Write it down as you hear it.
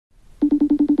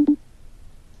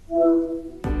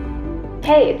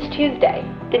Hey, it's Tuesday.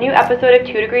 The new episode of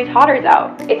 2 Degrees Hotter's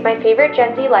out. It's my favorite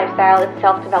Gen Z lifestyle and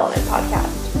self-development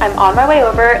podcast. I'm on my way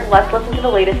over. Let's listen to the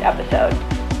latest episode.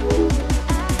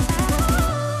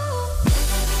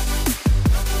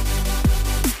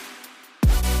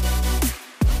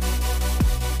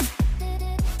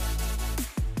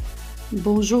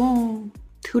 Bonjour,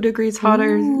 2 Degrees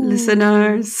Hotter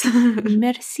listeners.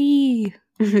 Merci.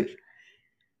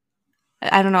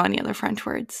 I don't know any other French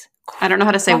words. I don't know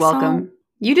how to say Croissant. welcome.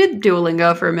 You did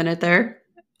Duolingo for a minute there.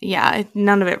 Yeah,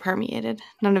 none of it permeated.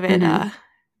 None of it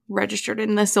registered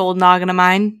in this old noggin of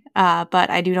mine. But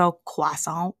I do know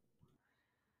croissant.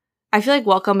 I feel like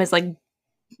welcome is like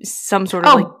some sort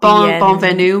of like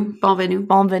bienvenue.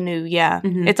 Bienvenue, yeah.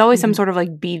 Mm-hmm. It's always some sort of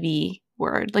like BV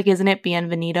word. Like, isn't it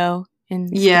bienvenido in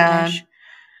Spanish?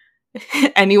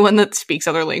 Anyone that speaks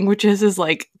other languages is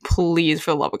like, please,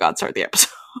 for the love of God, start the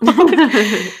episode.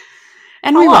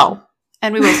 And we will.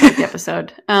 And we will start the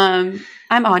episode. I'm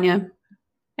Anya.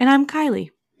 And I'm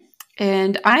Kylie.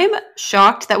 And I'm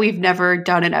shocked that we've never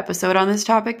done an episode on this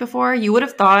topic before. You would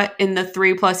have thought in the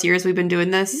 3+ years we've been doing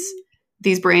this,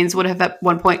 these brains would have at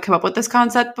one point come up with this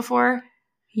concept before.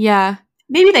 Yeah.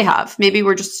 Maybe they have. Maybe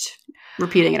we're just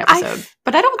repeating an episode.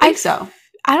 But I don't think so.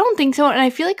 I don't think so. And I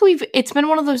feel like it's been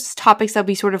one of those topics that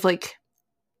we sort of like,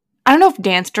 I don't know if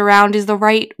danced around is the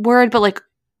right word, but like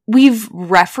we've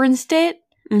referenced it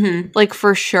like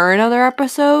for sure in other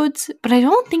episodes, but I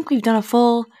don't think we've done a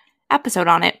full episode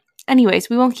on it. Anyways,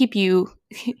 we won't keep you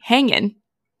hanging,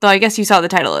 though I guess you saw the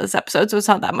title of this episode, so it's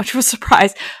not that much of a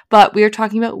surprise, but we are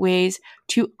talking about ways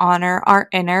to honor our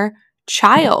inner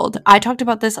child. I talked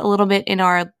about this a little bit in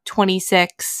our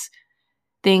 26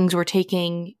 things we're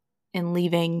taking and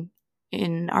leaving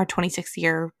in our 26th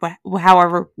year,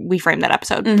 however we framed that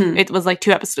episode. It was like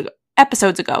 2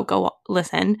 episodes ago. Go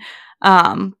listen.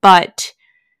 But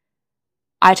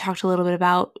I talked a little bit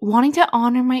about wanting to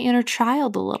honor my inner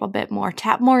child a little bit more,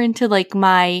 tap more into like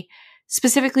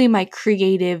specifically my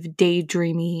creative,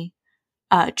 daydreamy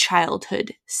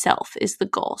childhood self is the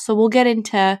goal. So we'll get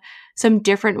into some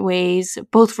different ways,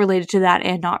 both related to that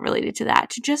and not related to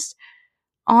that, to just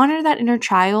honor that inner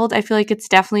child. I feel like it's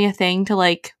definitely a thing to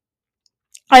like,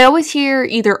 I always hear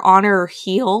either honor or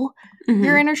heal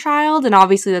your inner child. And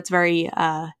obviously that's very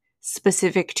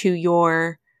specific to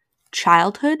your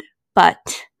childhood,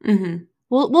 but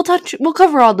we'll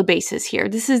cover all the bases here.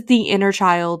 This is the inner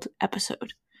child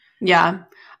episode. Yeah.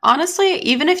 Honestly,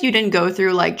 even if you didn't go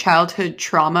through like childhood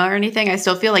trauma or anything, I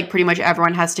still feel like pretty much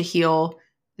everyone has to heal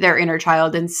their inner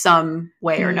child in some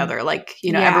way or another. Like,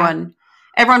 you know,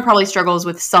 everyone probably struggles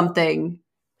with something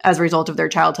as a result of their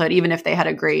childhood, even if they had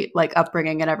a great like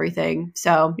upbringing and everything.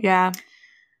 So yeah,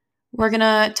 we're going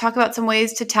to talk about some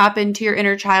ways to tap into your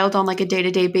inner child on like a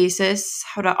day-to-day basis,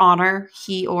 how to honor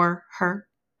he or her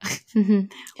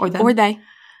or them. Or they.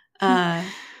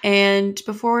 And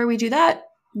before we do that,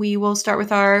 we will start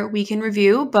with our week in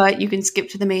review, but you can skip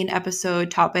to the main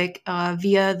episode topic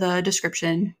via the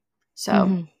description.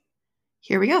 So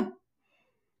here we go.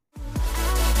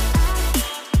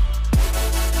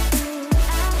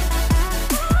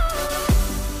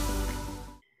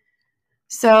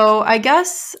 So I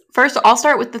guess first I'll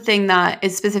start with the thing that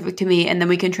is specific to me, and then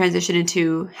we can transition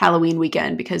into Halloween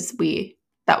weekend because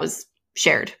that was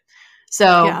shared.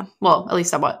 So, well, at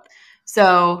least somewhat.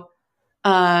 So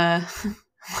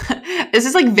this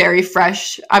is like very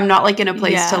fresh. I'm not like in a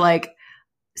place to like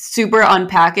super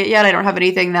unpack it yet. I don't have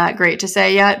anything that great to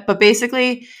say yet. But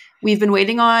basically, we've been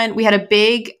waiting on, we had a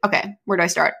big, okay, where do I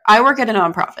start? I work at a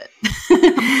nonprofit.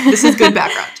 This is good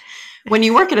background. When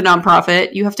you work at a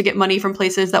nonprofit, you have to get money from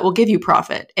places that will give you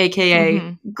profit,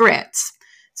 aka grants.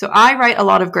 So I write a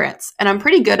lot of grants, and I'm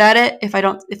pretty good at it. If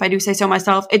I do say so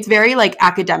myself, it's very like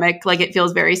academic. Like it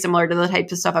feels very similar to the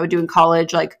types of stuff I would do in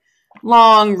college, like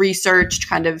long researched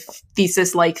kind of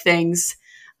thesis-like things.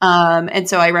 And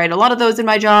so I write a lot of those in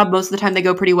my job. Most of the time they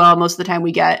go pretty well. Most of the time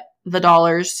we get the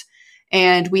dollars.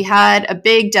 And we had a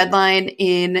big deadline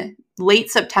in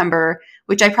late September,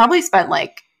 which I probably spent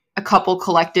like a couple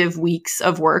collective weeks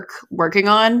of working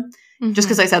on, just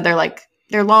because I said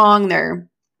they're long,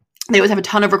 they always have a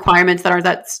ton of requirements that aren't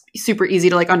that super easy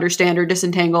to like understand or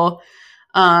disentangle.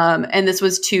 And this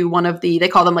was to one of they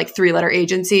call them like 3-letter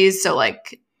agencies. So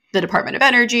like the Department of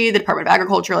Energy, the Department of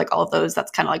Agriculture, like all of those,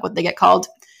 that's kind of like what they get called.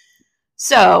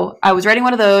 So I was writing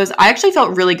one of those. I actually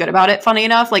felt really good about it, funny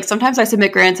enough. Like sometimes I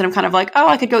submit grants and I'm kind of like, oh,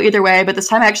 I could go either way. But this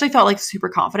time I actually felt like super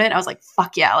confident. I was like,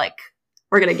 fuck yeah, like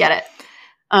we're going to get it.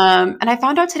 And I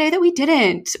found out today that we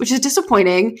didn't, which is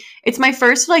disappointing. It's my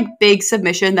first like big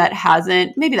submission that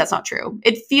hasn't, maybe that's not true.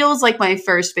 It feels like my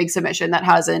first big submission that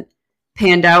hasn't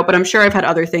panned out, but I'm sure I've had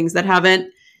other things that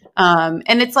haven't.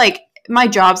 And it's like, my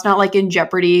job's not like in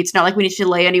jeopardy. It's not like we need to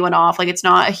lay anyone off. Like, it's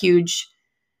not a huge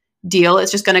deal.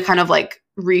 It's just going to kind of like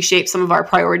reshape some of our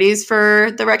priorities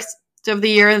for the rest of the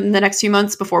year in the next few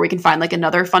months before we can find like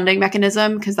another funding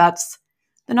mechanism, because that's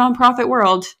the nonprofit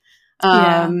world.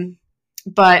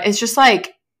 But it's just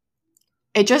like,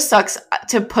 it just sucks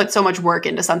to put so much work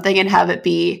into something and have it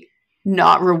be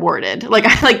not rewarded. Like,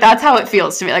 that's how it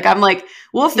feels to me. Like, I'm like,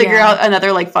 we'll figure out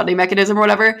another like funding mechanism or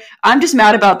whatever. I'm just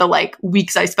mad about the like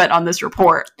weeks I spent on this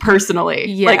report personally.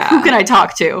 Yeah. Like, who can I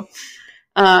talk to?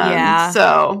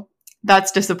 So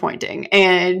that's disappointing.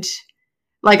 And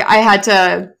like,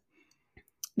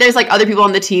 there's like other people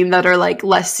on the team that are like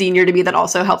less senior to me that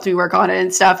also helped me work on it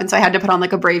and stuff. And so I had to put on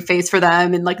like a brave face for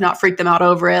them and like not freak them out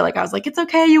over it. Like, I was like, it's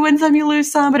okay. You win some, you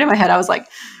lose some. But in my head, I was like,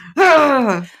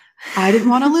 I didn't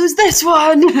want to lose this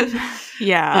one.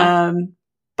 Yeah.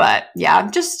 But yeah,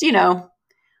 just,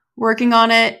 working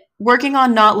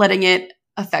on not letting it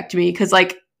affect me. Cause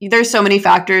like, there's so many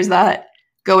factors that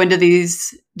go into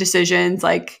these decisions.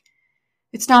 Like,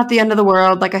 it's not the end of the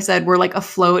world. Like I said, we're like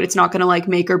afloat. It's not going to like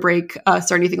make or break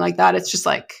us or anything like that. It's just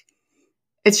like,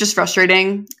 it's just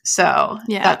frustrating. So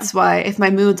that's why if my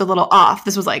mood's a little off,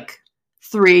 this was like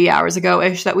 3 hours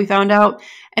ago-ish that we found out.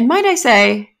 And might I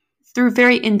say, through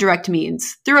very indirect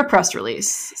means, through a press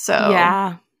release. So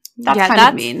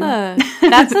that's mean.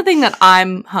 That's the thing that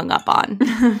I'm hung up on.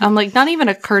 I'm like, not even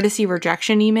a courtesy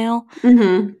rejection email.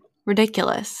 Mm-hmm.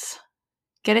 Ridiculous.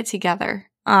 Get it together.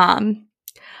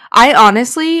 I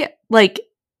honestly, like,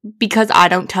 because I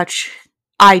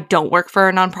don't work for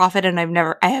a nonprofit and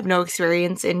I have no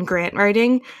experience in grant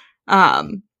writing. But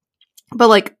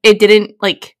like, it didn't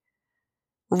like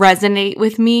resonate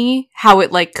with me how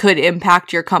it like could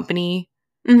impact your company,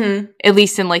 at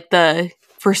least in like the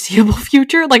foreseeable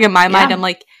future. Like, in my mind, I'm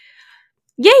like,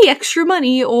 yay, extra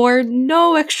money or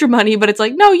no extra money. But it's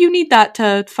like, no, you need that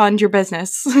to fund your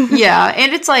business. Yeah.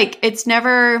 And it's like, it's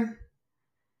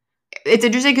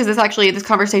interesting because this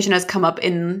conversation has come up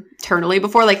internally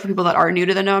before, like for people that are new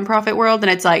to the nonprofit world.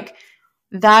 And it's like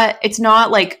that it's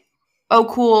not like, oh,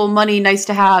 cool, money, nice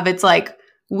to have. It's like,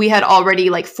 we had already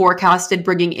like forecasted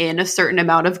bringing in a certain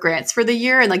amount of grants for the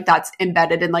year. And like, that's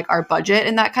embedded in like our budget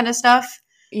and that kind of stuff.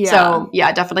 Yeah. So yeah,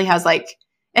 it definitely has like,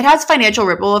 it has financial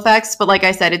ripple effects, but like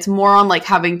I said, it's more on like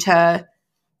having to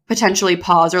potentially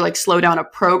pause or like slow down a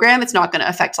program. It's not going to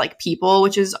affect like people,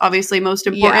 which is obviously most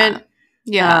important.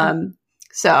 Yeah.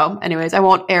 So anyways, I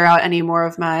won't air out any more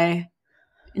of my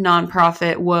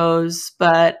nonprofit woes,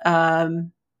 but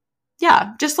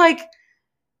yeah, just like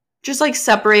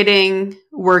separating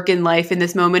work and life in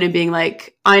this moment and being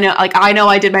like, I know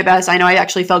I did my best. I know I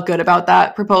actually felt good about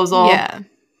that proposal. Yeah.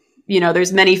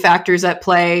 There's many factors at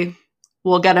play.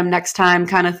 We'll get them next time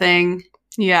kind of thing.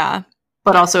 Yeah.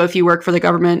 But also, if you work for the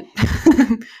government,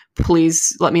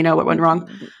 please let me know what went wrong.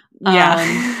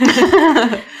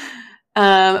 Yeah.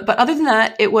 But other than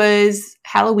that, it was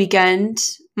Halloween weekend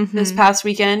this past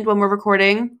weekend when we're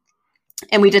recording,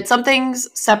 and we did some things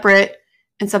separate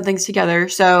and some things together.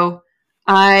 So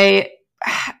it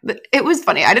was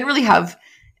funny. I didn't really have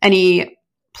any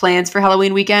plans for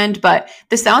Halloween weekend, but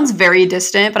this sounds very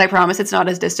distant, but I promise it's not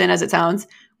as distant as it sounds.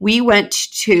 We went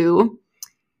to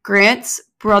Grant's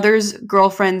brother's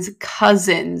girlfriend's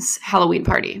cousin's Halloween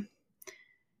party.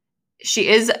 She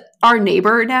is our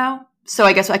neighbor now. So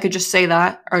I guess I could just say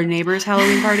that, our neighbor's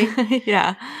Halloween party.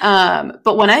 Yeah.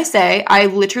 But when I say I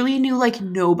literally knew like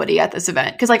nobody at this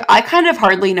event, because like I kind of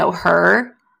hardly know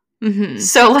her. Mm-hmm.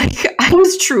 So like I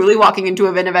was truly walking into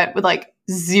an event with like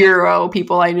 0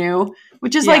 people I knew,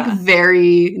 which is like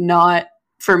very not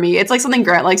for me. It's like something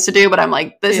Grant likes to do, but I'm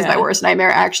like, this is my worst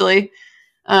nightmare actually.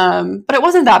 But it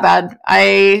wasn't that bad.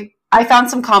 I found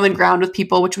some common ground with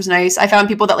people, which was nice. I found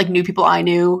people that like knew people I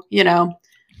knew,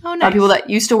 Oh, nice. People that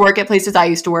used to work at places I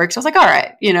used to work. So I was like, all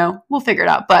right, we'll figure it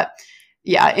out. But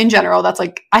yeah, in general, that's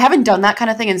like, I haven't done that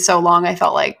kind of thing in so long. I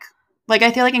felt like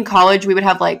I feel like in college we would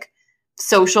have like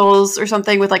socials or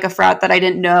something with like a frat that I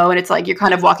didn't know. And it's like, you're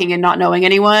kind of walking in not knowing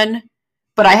anyone.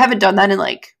 But I haven't done that in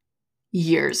like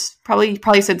years, probably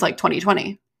since like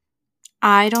 2020.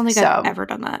 I don't think I've ever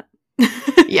done that.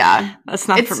 Yeah. That's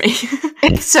not for me.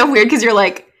 It's so weird because you're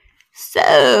like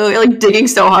digging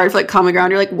so hard for like common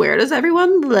ground. You're like, where does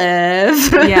everyone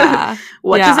live? Yeah.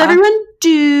 What does everyone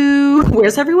do?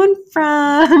 Where's everyone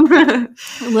from?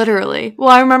 Literally. Well,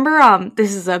 I remember,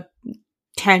 this is a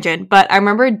tangent, but I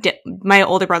remember my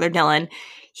older brother, Dylan,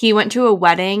 he went to a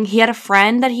wedding. He had a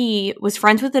friend that he was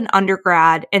friends with in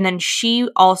undergrad, and then she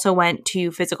also went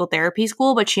to physical therapy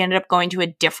school, but she ended up going to a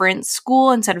different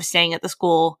school instead of staying at the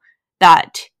school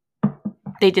that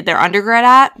they did their undergrad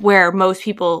at, where most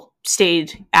people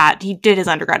he did his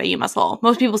undergrad at UMass Lowell.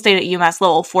 Most people stayed at UMass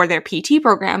Lowell for their PT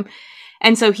program.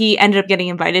 And so he ended up getting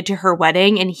invited to her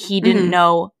wedding, and he didn't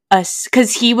know us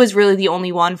because he was really the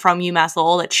only one from UMass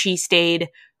Lowell that she stayed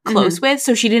close with.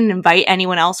 So she didn't invite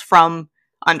anyone else from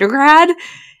undergrad.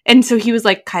 And so he was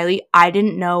like, Kylie, I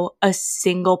didn't know a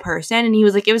single person. And he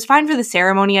was like, it was fine for the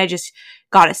ceremony. I just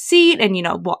got a seat and,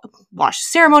 watched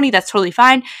the ceremony. That's totally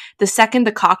fine. The second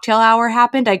the cocktail hour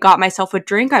happened, I got myself a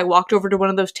drink. I walked over to one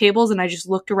of those tables and I just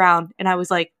looked around and I was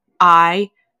like, I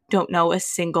don't know a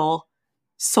single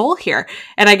soul here.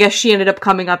 And I guess she ended up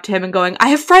coming up to him and going, I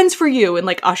have friends for you, and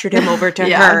like ushered him over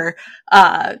to her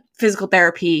physical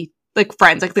therapy like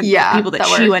friends, like the people that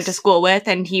she went to school with,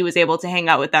 and he was able to hang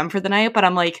out with them for the night. But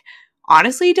I'm like,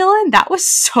 honestly, Dylan, that was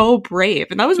so brave,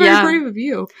 and that was very brave of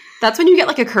you. That's when you get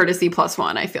like a courtesy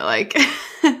 +1, I feel like.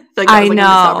 I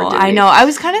know. I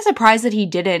was kind of surprised that he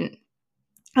didn't.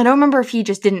 I don't remember if he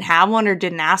just didn't have one or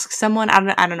didn't ask someone. I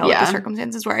don't know what the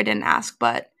circumstances were. I didn't ask,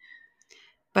 but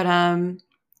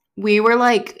we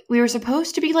were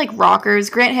supposed to be like rockers.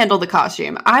 Grant handled the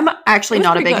costume. I'm actually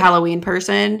not a big Halloween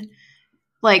person.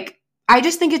 Like, I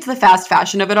just think it's the fast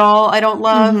fashion of it all I don't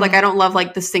love. Like, I don't love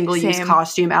like the single-use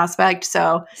costume aspect,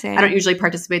 so I don't usually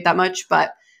participate that much.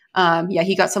 But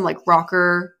he got some like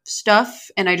rocker stuff,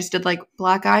 and I just did like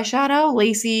black eyeshadow,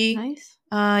 lacy,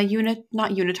 not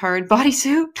unitard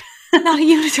bodysuit. Not a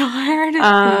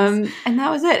unitard. And that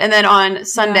was it. And then on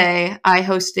Sunday, I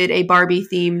hosted a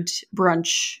Barbie-themed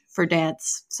brunch for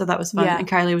dance. So that was fun. Yeah. And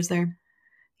Kylie was there.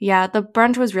 Yeah, the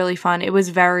brunch was really fun. It was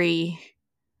very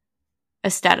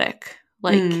aesthetic.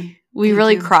 Like, we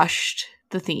really crushed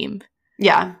the theme.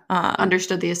 Yeah.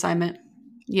 Understood the assignment.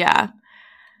 Yeah.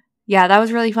 Yeah, that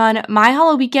was really fun. My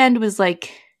Halloween weekend was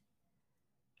like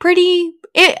pretty...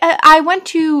 I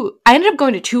ended up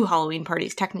going to 2 Halloween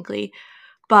parties, technically.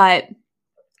 But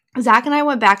Zach and I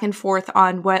went back and forth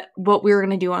on what we were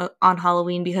going to do on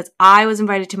Halloween, because I was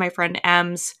invited to my friend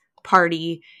M's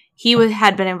party. He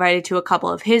had been invited to a couple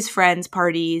of his friends'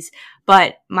 parties,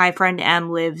 but my friend M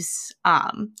lives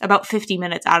about 50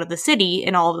 minutes out of the city,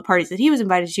 and all of the parties that he was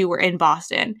invited to were in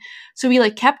Boston. So we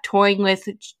like kept toying with,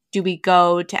 do we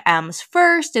go to M's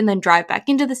first and then drive back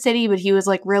into the city? But he was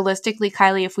like, realistically,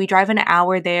 Kylie, if we drive an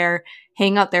hour there,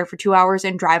 hang out there for 2 hours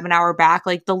and drive an hour back,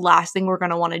 like the last thing we're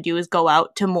going to want to do is go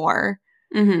out to more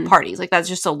parties. Like, that's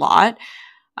just a lot.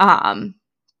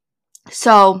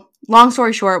 So long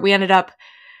story short, we ended up,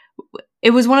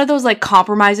 it was one of those like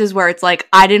compromises where it's like,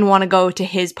 I didn't want to go to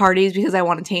his parties because I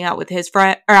wanted to hang out with his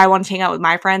friend, or I wanted to hang out with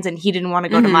my friends, and he didn't want to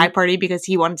go to my party because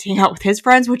he wanted to hang out with his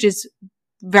friends, which is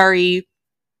very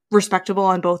respectable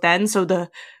on both ends. So the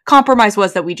compromise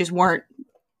was that we just weren't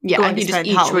going to spend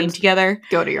Halloween together.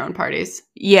 Go to your own parties.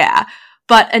 Yeah.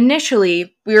 But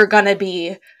initially, we were going to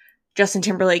be Justin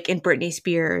Timberlake and Britney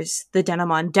Spears, the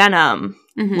denim on denim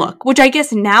look, which I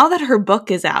guess now that her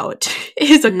book is out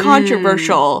is a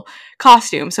controversial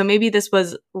costume. So maybe this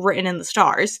was written in the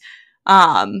stars,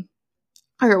 or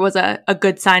it was a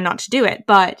good sign not to do it.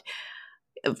 But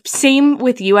same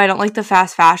with you. I don't like the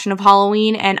fast fashion of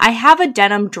Halloween. And I have a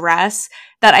denim dress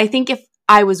that I think if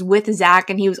I was with Zach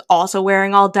and he was also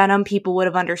wearing all denim, people would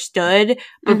have understood.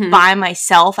 But by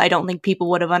myself, I don't think people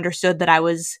would have understood that I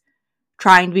was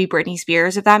trying to be Britney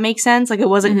Spears, if that makes sense. Like, it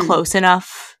wasn't close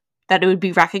enough that it would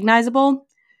be recognizable.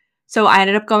 So I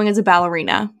ended up going as a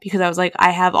ballerina because I was like,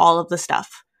 I have all of the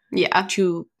stuff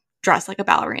to dress like a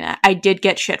ballerina. I did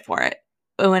get shit for it.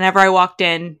 But whenever I walked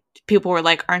in, people were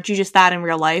like, aren't you just that in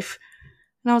real life?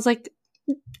 And I was like,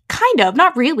 kind of,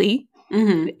 not really.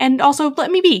 And also,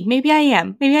 let me be. Maybe I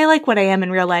am. Maybe I like what I am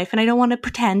in real life, and I don't want to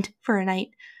pretend for a night.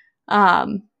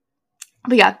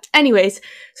 But yeah, anyways,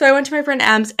 so I went to my friend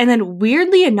M's, and then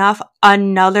weirdly enough,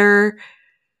 another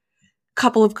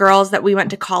couple of girls that we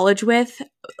went to college with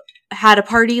had a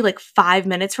party like 5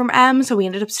 minutes from M, so we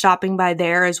ended up stopping by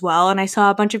there as well, and I saw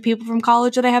a bunch of people from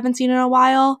college that I haven't seen in a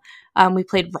while. We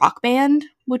played Rock Band,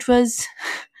 which was,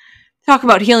 talk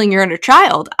about healing your inner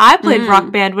child. I played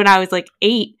Rock Band when I was like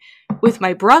 8 with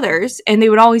my brothers, and they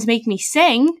would always make me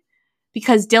sing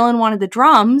because Dylan wanted the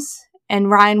drums and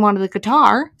Ryan wanted the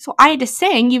guitar, so I had to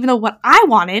sing, even though what I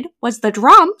wanted was the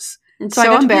drums. It's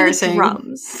so embarrassing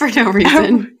drums for no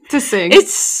reason to sing.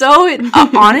 It's so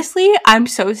honestly, I'm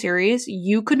so serious.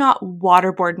 You could not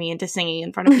waterboard me into singing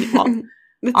in front of people.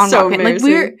 It's so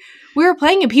embarrassing. Like we were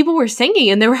playing and people were singing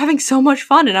and they were having so much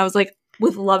fun, and I was like,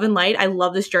 with love and light, I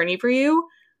love this journey for you.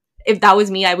 If that was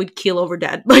me, I would keel over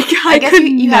dead. Like, I guess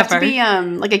you have to be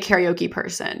like a karaoke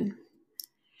person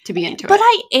to be into it. But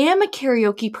I am a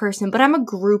karaoke person, but I'm a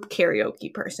group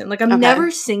karaoke person. Like, I'm never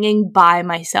singing by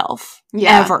myself.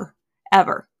 Yeah.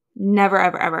 Ever. Never,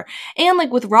 ever, ever. And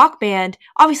like with Rock Band,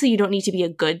 obviously you don't need to be a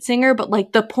good singer, but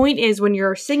like the point is when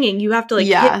you're singing, you have to like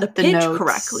hit the pitch notes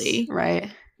correctly. Right.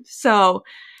 So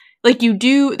like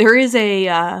there is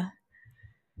a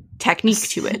technique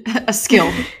to it. A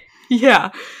skill. Yeah.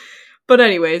 But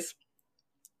anyways,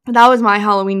 that was my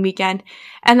Halloween weekend.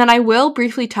 And then I will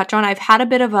briefly touch on, I've had a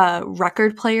bit of a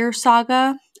record player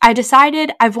saga. I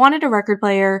decided I've wanted a record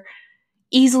player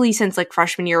easily since like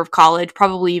freshman year of college,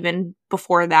 probably even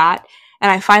before that.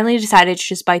 And I finally decided to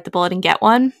just bite the bullet and get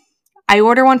one. I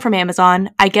order one from Amazon.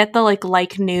 I get the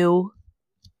like new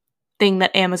thing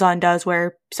that Amazon does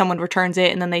where someone returns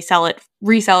it and then they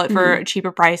resell it for a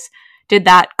cheaper price. Did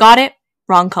that. Got it.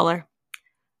 Wrong color.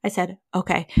 I said,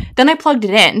 okay. Then I plugged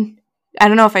it in. I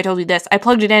don't know if I told you this. I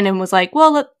plugged it in and was like,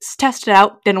 well, let's test it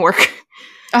out. Didn't work.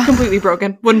 Completely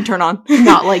broken. Wouldn't turn on.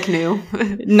 Not like new.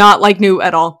 Not like new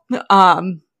at all.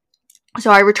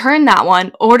 So I returned that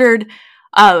one, ordered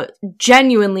a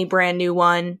genuinely brand new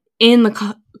one in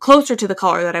the closer to the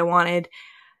color that I wanted.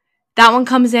 That one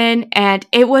comes in and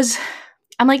it was,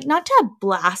 I'm like, not to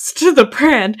blast the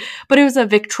brand, but it was a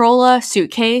Victrola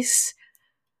suitcase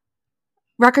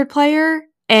record player.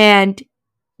 And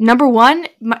number one,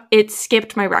 it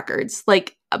skipped my records.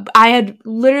 Like, I had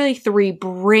literally 3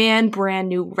 brand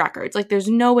new records. Like, there's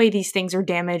no way these things are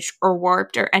damaged or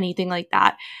warped or anything like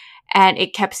that. And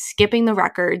it kept skipping the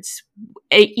records,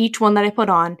 each one that I put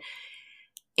on.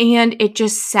 And it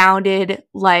just sounded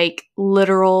like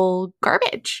literal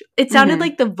garbage. It sounded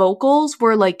like the vocals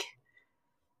were like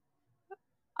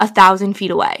 1,000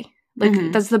 feet away.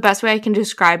 Like, that's the best way I can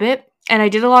describe it. And I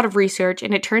did a lot of research,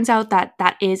 and it turns out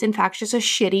that is, in fact, just a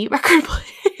shitty record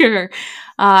player.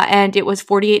 And it was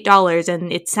 $48,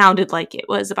 and it sounded like it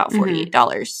was about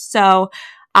 $48. So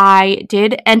I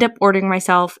did end up ordering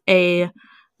myself a,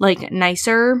 like,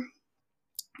 nicer...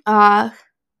 Oh,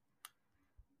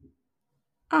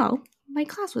 my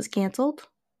class was canceled.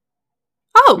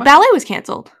 Oh, what? Ballet was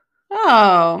canceled.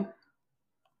 Oh.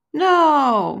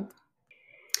 No.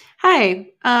 Hi,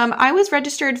 I was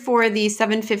registered for the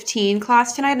 7:15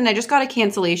 class tonight, and I just got a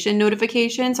cancellation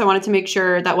notification, so I wanted to make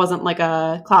sure that wasn't like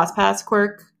a class pass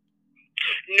quirk.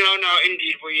 No,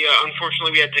 indeed.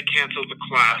 Unfortunately, we had to cancel the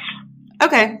class.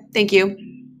 Okay, thank you.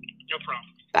 No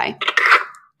problem. Bye.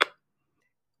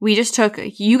 We just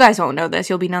you guys won't know this,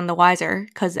 you'll be none the wiser,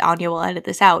 because Anya will edit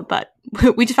this out, but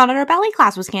we just found out our ballet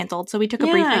class was canceled, so we took a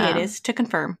brief hiatus to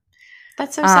confirm.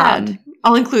 That's so sad.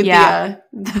 I'll include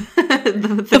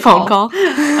the phone call.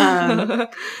 I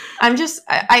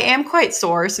am quite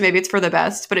sore, so maybe it's for the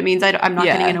best, but it means I'm not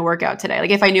getting in a workout today.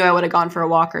 Like, if I knew, I would have gone for a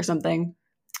walk or something.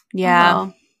 Yeah.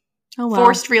 Oh, well.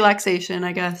 Forced relaxation,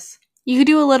 I guess. You could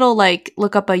do a little, like,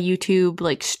 look up a YouTube,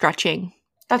 like, stretching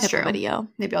That's true. video.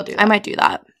 Maybe I'll do that. I might do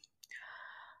that.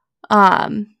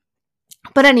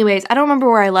 But anyways, I don't remember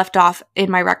where I left off in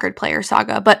my record player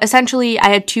saga, but essentially I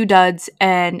had 2 duds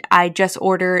and I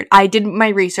did my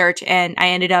research and I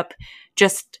ended up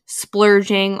just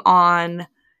splurging on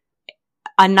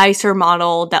a nicer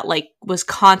model that like was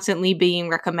constantly being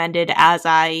recommended as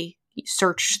I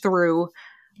searched through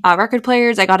record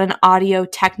players. I got an Audio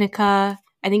Technica.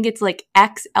 I think it's like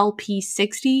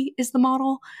XLP60 is the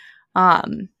model.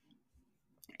 And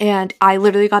I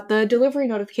literally got the delivery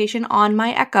notification on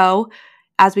my Echo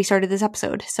as we started this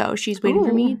episode. So she's waiting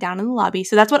for me down in the lobby.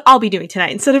 So that's what I'll be doing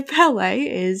tonight instead of ballet,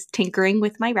 is tinkering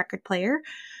with my record player.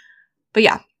 But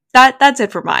yeah, that's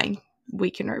it for my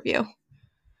week in review.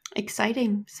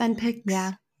 Exciting. Send pics.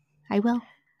 Yeah, I will.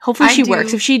 Hopefully she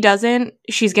works. If she doesn't,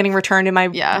 she's getting returned and my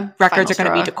records are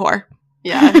going to be decor.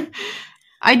 Yeah.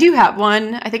 I do have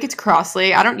one. I think it's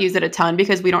Crossley. I don't use it a ton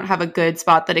because we don't have a good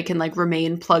spot that it can like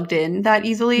remain plugged in that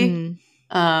easily.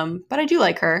 But I do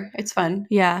like her. It's fun.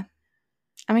 Yeah.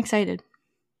 I'm excited.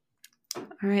 All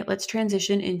right, let's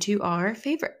transition into our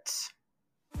favorites.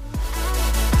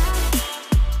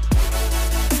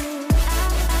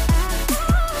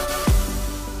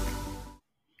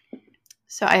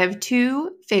 So I have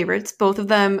 2 favorites. Both of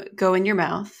them go in your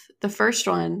mouth. The first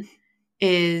one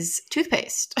is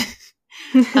toothpaste.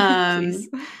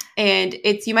 And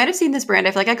you might have seen this brand.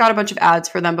 I feel like I got a bunch of ads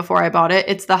for them before I bought it.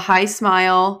 It's the High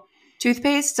Smile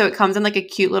toothpaste. So it comes in like a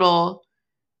cute little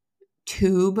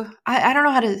tube. I don't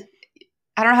know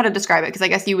how to describe it, because I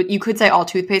guess you could say all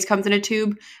toothpaste comes in a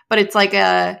tube, but it's like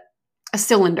a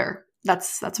cylinder.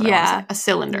 That's what I want to say. A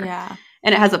cylinder. Yeah.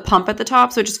 And it has a pump at the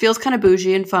top, so it just feels kind of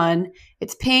bougie and fun.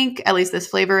 It's pink, at least this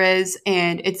flavor is,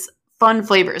 and it's fun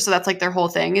flavors. So that's like their whole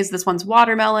thing. Is this one's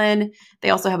watermelon. They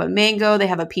also have a mango. They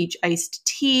have a peach iced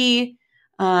tea.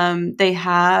 They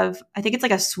have, I think it's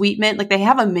like a sweet mint. Like they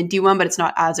have a minty one, but it's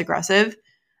not as aggressive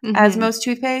as most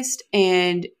toothpaste.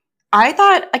 And I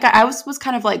thought, like, I was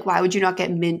kind of like, why would you not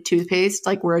get mint toothpaste?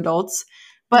 Like, we're adults.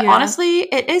 But honestly,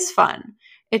 it is fun.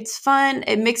 It's fun.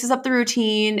 It mixes up the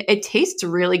routine. It tastes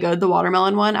really good, the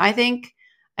watermelon one, I think.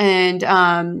 And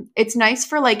it's nice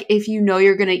for, like, if you know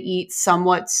you're going to eat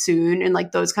somewhat soon in,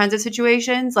 like, those kinds of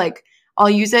situations. Like, I'll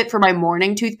use it for my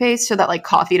morning toothpaste so that, like,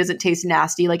 coffee doesn't taste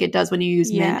nasty like it does when you use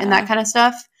mint and that kind of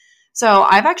stuff. So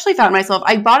I've actually found myself –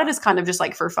 I bought it as kind of just,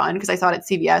 like, for fun because I saw it at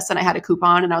CVS and I had a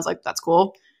coupon and I was like, that's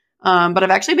cool. But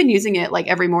I've actually been using it, like,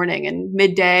 every morning and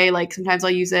midday. Like, sometimes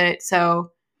I'll use it.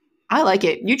 So – I like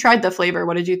it. You tried the flavor.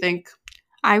 What did you think?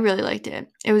 I really liked it.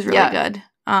 It was really good.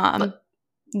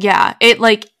 Yeah. It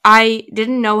like I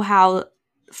didn't know how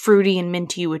fruity and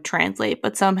minty would translate,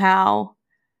 but somehow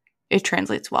it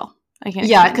translates well. I can't.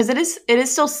 Yeah, because it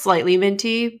is still slightly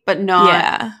minty, but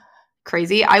not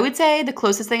crazy. I would say the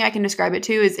closest thing I can describe it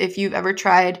to is if you've ever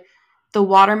tried the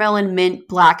watermelon mint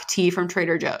black tea from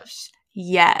Trader Joe's.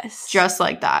 Yes. Just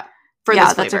like that. For this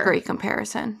flavor. That's a great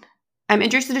comparison. I'm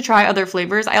interested to try other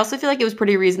flavors. I also feel like it was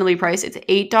pretty reasonably priced. It's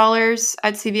 $8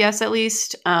 at CVS at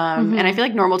least. And I feel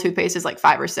like normal toothpaste is like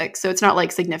 $5 or $6. So it's not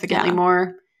like significantly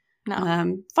more.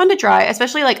 No. Fun to try.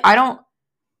 Especially like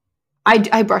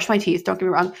I brush my teeth, don't get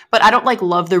me wrong. But I don't like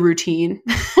love the routine.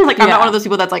 Like I'm not one of those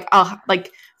people that's like, oh,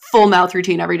 like full mouth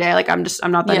routine every day. Like I'm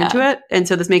not that into it. And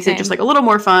so this makes it just like a little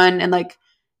more fun and like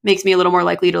makes me a little more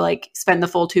likely to like spend the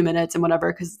full 2 minutes and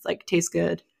whatever because it's like tastes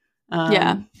good.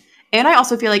 And I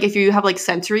also feel like if you have like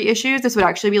sensory issues, this would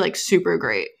actually be like super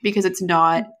great because it's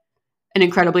not an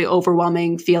incredibly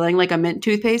overwhelming feeling like a mint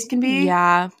toothpaste can be.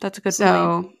 Yeah, that's a good point.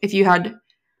 So if you had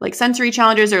like sensory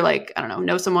challenges or like, I don't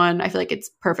know someone, I feel like it's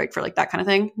perfect for like that kind of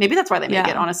thing. Maybe that's why they make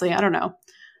it, honestly. I don't know.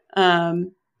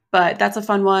 But that's a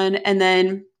fun one. And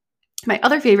then my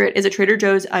other favorite is a Trader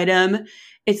Joe's item.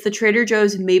 It's the Trader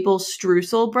Joe's maple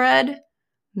streusel bread.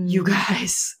 You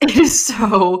guys, it is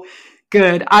so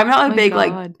good. I'm not a big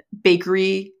like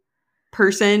bakery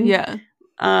person. Yeah.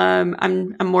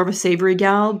 I'm more of a savory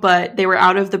gal, but they were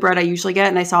out of the bread I usually get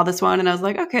and I saw this one and I was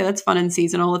like, okay, that's fun and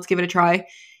seasonal. Let's give it a try.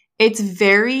 It's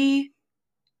very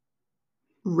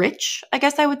rich, I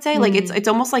guess I would say. Like it's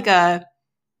almost like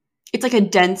it's like a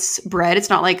dense bread. It's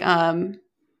not like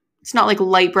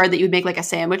light bread that you would make like a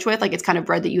sandwich with. Like it's kind of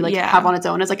bread that you like have on its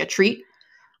own as like a treat.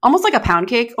 Almost like a pound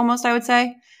cake almost, I would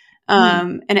say.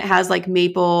 And it has like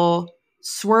maple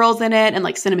swirls in it and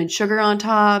like cinnamon sugar on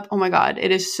top. Oh my God.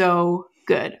 It is so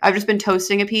good. I've just been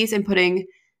toasting a piece and putting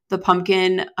the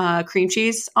pumpkin cream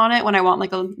cheese on it when I want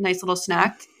like a nice little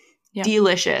snack. Yep.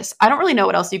 Delicious. I don't really know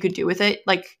what else you could do with it.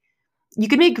 Like you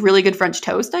could make really good French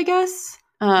toast, I guess.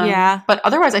 But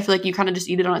otherwise I feel like you kind of just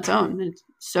eat it on its own. It's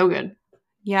so good.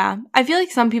 Yeah. I feel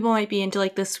like some people might be into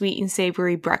like the sweet and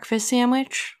savory breakfast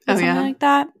sandwich or something like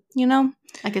that, you know?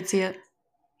 I could see it.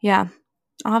 Yeah.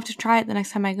 I'll have to try it the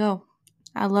next time I go.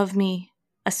 I love me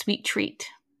a sweet treat.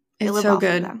 It's so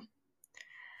good.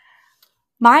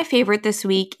 My favorite this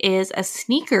week is a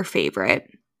sneaker favorite.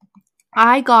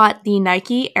 I got the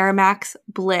Nike Air Max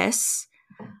Bliss.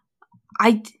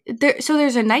 So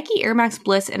there's a Nike Air Max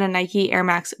Bliss and a Nike Air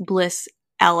Max Bliss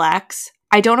LX.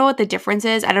 I don't know what the difference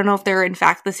is. I don't know if they're in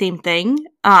fact the same thing.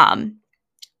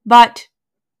 But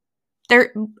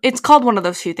it's called one of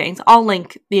those two things. I'll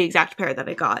link the exact pair that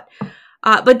I got.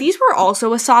 But these were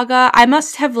also a saga. I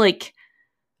must have like,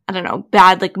 I don't know,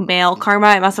 bad like mail karma.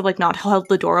 I must have like not held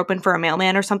the door open for a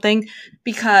mailman or something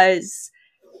because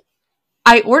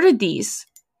I ordered these,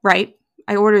 right?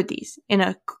 I ordered these in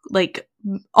a like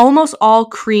almost all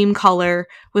cream color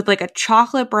with like a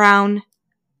chocolate brown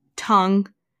tongue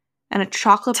and a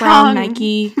chocolate brown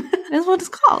Nike. That's what it's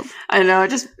called. I know.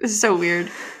 It's so weird.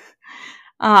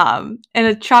 And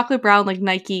a chocolate brown like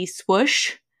Nike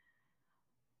swoosh.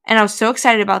 And I was so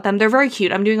excited about them. They're very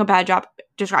cute. I'm doing a bad job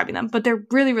describing them, but they're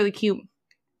really, really cute.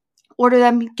 Order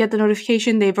them, get the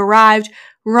notification. They've arrived,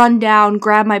 run down,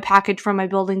 grab my package from my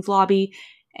building's lobby,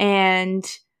 and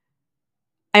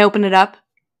I open it up.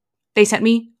 They sent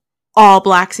me all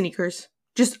black sneakers.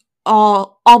 Just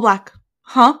all black.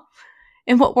 Huh?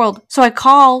 In what world? So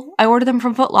I order them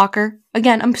from Foot Locker.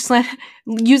 Again, I'm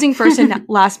using first and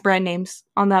last brand names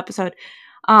on the episode.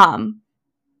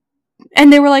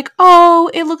 And they were like, oh,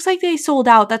 it looks like they sold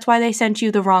out. That's why they sent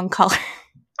you the wrong color.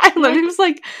 I literally was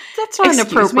like, that's not an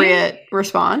appropriate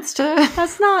response to.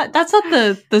 That's not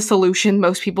the solution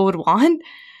most people would want.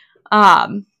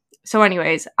 So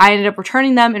anyways, I ended up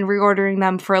returning them and reordering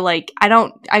them for like,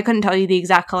 I couldn't tell you the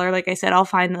exact color. Like I said, I'll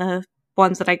find the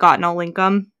ones that I got and I'll link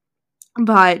them.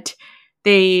 But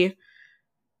they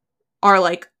are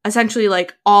like essentially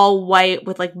like all white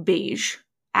with like beige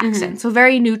accent. So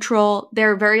very neutral.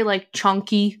 They're very like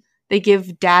chunky. They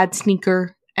give dad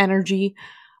sneaker energy.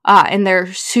 And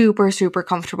they're super, super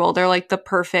comfortable. They're like the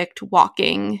perfect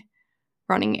walking,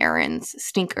 running errands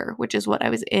stinker, which is what I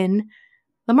was in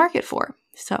the market for.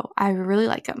 So I really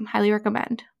like them. Highly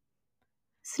recommend.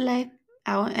 Slay.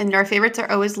 Oh, and our favorites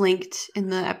are always linked in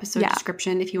the episode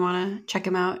description if you want to check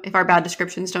them out. If our bad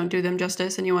descriptions don't do them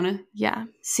justice and you want to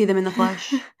see them in the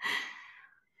flesh.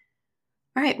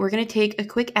 All right, we're going to take a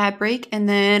quick ad break, and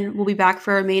then we'll be back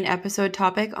for our main episode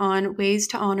topic on ways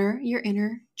to honor your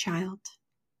inner child.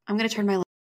 I'm going to turn my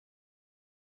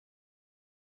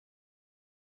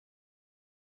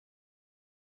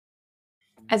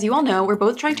As you all know, we're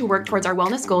both trying to work towards our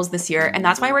wellness goals this year, and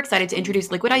that's why we're excited to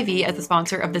introduce Liquid IV as the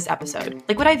sponsor of this episode.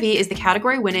 Liquid IV is the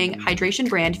category-winning hydration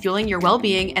brand fueling your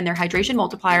well-being, and their hydration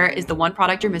multiplier is the one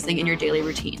product you're missing in your daily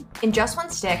routine. In just one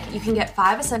stick, you can get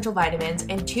 5 essential vitamins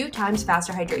and 2 times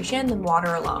faster hydration than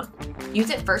water alone. Use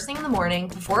it first thing in the morning,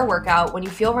 before a workout, when you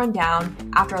feel run down,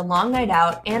 after a long night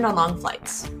out, and on long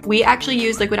flights. We actually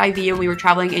used Liquid IV when we were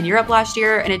traveling in Europe last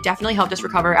year, and it definitely helped us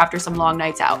recover after some long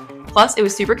nights out. Plus, it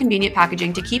was super convenient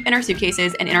packaging to keep in our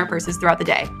suitcases and in our purses throughout the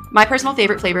day. My personal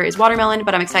favorite flavor is watermelon,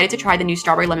 but I'm excited to try the new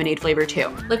strawberry lemonade flavor too.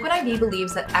 Liquid IV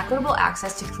believes that equitable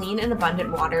access to clean and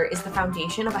abundant water is the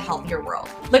foundation of a healthier world.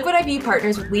 Liquid IV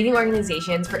partners with leading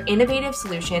organizations for innovative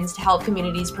solutions to help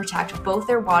communities protect both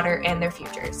their water and their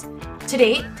futures. To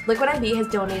date, Liquid IV has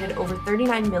donated over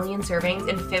 39 million servings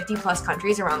in 50 plus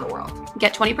countries around the world.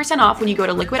 Get 20% off when you go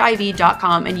to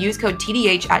liquidiv.com and use code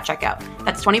TDH at checkout.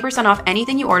 That's 20% off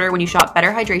anything you order when you shop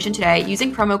Better Hydration today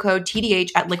using promo code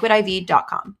TDH at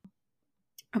liquidiv.com.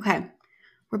 Okay,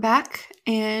 we're back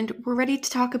and we're ready to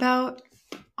talk about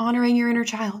honoring your inner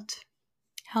child.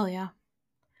 Hell yeah.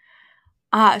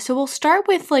 So we'll start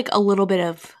with like a little bit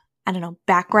of,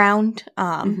 background,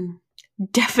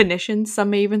 definitions, some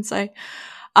may even say.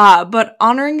 But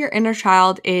honoring your inner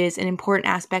child is an important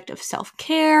aspect of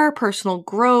self-care, personal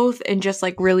growth, and just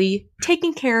like really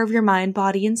taking care of your mind,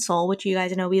 body, and soul, which you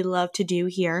guys know we love to do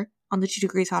here on the 2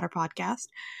 Degrees Hotter podcast.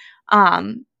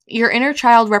 Your inner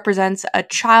child represents a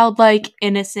childlike,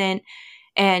 innocent,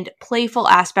 and playful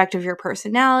aspect of your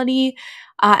personality.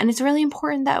 And it's really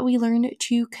important that we learn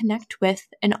to connect with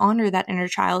and honor that inner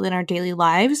child in our daily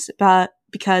lives,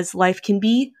 because life can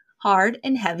be hard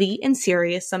and heavy and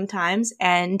serious sometimes,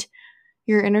 and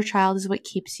your inner child is what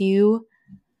keeps you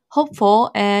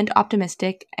hopeful and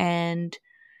optimistic and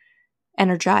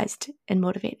energized and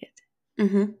motivated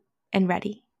and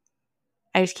ready.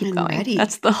 I just keep going. Ready.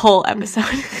 That's the whole episode.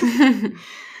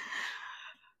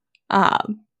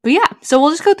 But yeah, so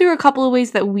we'll just go through a couple of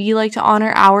ways that we like to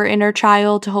honor our inner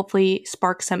child to hopefully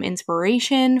spark some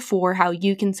inspiration for how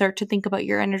you can start to think about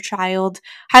your inner child.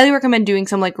 Highly recommend doing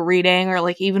some like reading or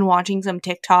like even watching some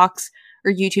TikToks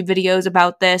or YouTube videos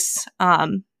about this,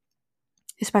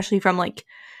 especially from like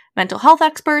mental health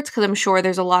experts, because I'm sure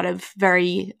there's a lot of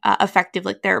very effective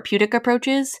like therapeutic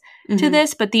approaches to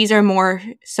this, but these are more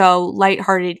so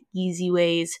lighthearted, easy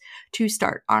ways to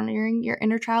start honoring your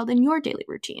inner child in your daily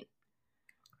routine.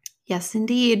 Yes,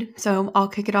 indeed. So I'll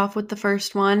kick it off with the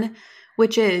first one,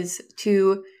 which is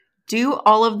to do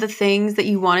all of the things that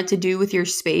you wanted to do with your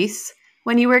space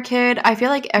when you were a kid. I feel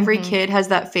like every kid has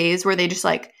that phase where they just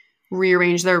like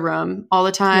rearrange their room all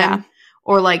the time. Yeah.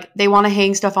 Or like they want to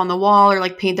hang stuff on the wall or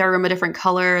like paint their room a different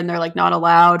color and they're like not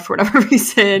allowed for whatever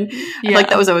reason. Yeah. Like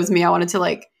that was always me. I wanted to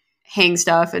like hang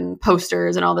stuff and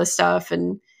posters and all this stuff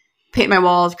and paint my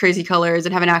walls crazy colors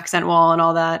and have an accent wall and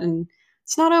all that. And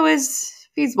it's not always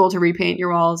feasible to repaint your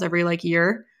walls every like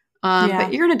year.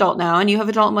 But you're an adult now and you have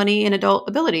adult money and adult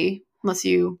ability, unless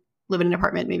you live in an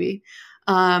apartment maybe,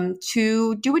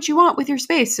 to do what you want with your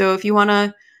space. So if you want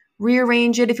to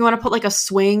rearrange it, if you want to put like a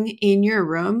swing in your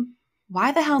room,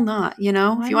 why the hell not? You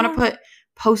know, if you want to put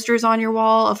posters on your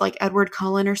wall of like Edward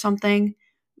Cullen or something,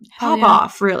 pop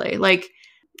off, really. Like,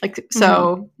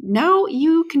 so now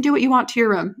you can do what you want to your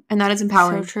room, and that is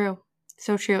empowering. So true.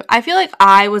 So true. I feel like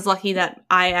I was lucky that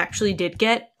I actually did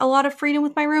get a lot of freedom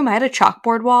with my room. I had a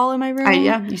chalkboard wall in my room.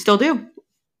 Yeah, you still do.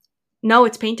 No,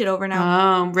 it's painted over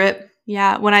now. Oh, rip.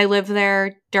 Yeah, when I lived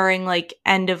there during like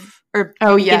beginning of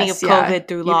COVID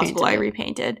through law school, I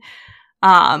repainted.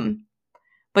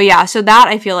 But yeah, so that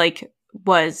I feel like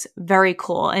was very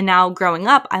cool. And now growing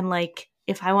up, I'm like,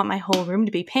 if I want my whole room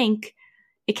to be pink,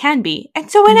 it can be.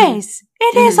 And so it is.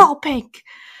 It is all pink.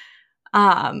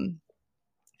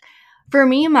 For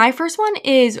me, my first one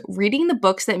is reading the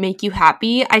books that make you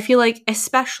happy. I feel like,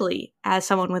 especially as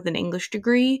someone with an English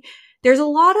degree, there's a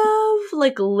lot of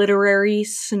like literary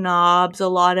snobs, a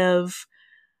lot of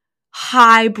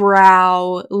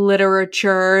highbrow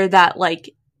literature that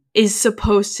like is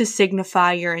supposed to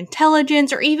signify your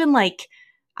intelligence or even like,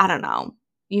 I don't know,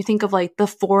 you think of like the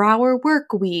 4-hour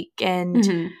work week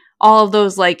and all of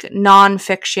those like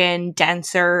nonfiction,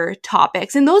 denser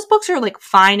topics. And those books are like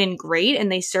fine and great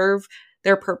and they serve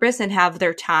their purpose and have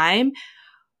their time.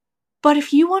 But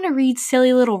if you want to read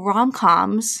silly little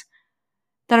rom-coms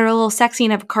that are a little sexy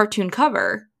and have a cartoon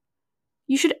cover,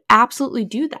 you should absolutely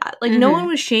do that. Like no one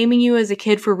was shaming you as a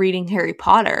kid for reading Harry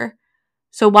Potter.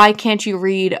 So why can't you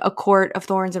read A Court of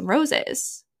Thorns and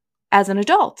Roses as an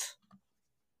adult?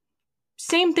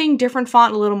 Same thing, different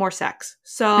font, a little more sex.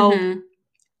 So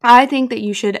I think that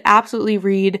you should absolutely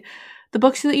read the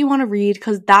books that you want to read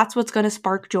because that's what's going to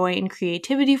spark joy and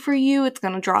creativity for you. It's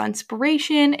going to draw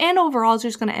inspiration and overall it's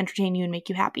just going to entertain you and make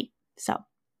you happy. So.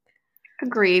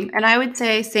 Agree. And I would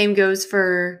say same goes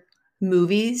for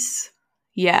movies.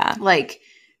 Yeah. Like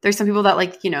there's some people that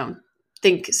like, you know,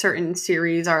 think certain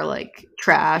series are like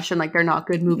trash and like they're not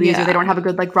good movies or they don't have a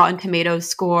good like Rotten Tomatoes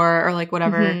score or like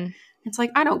whatever. It's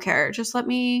like, I don't care. Just let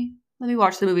me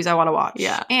watch the movies I want to watch.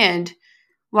 Yeah. And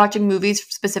watching movies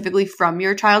specifically from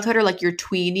your childhood or like your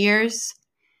tween years,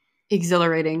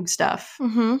 exhilarating stuff.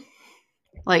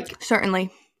 Like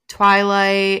certainly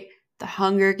Twilight, The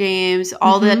Hunger Games,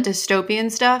 all that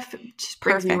dystopian stuff just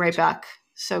brings me right back.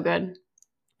 So good.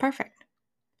 Perfect.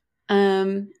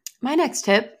 My next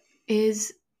tip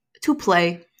is to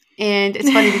play. And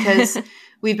it's funny because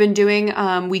we've been doing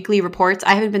weekly reports.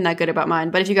 I haven't been that good about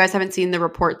mine, but if you guys haven't seen the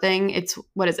report thing, it's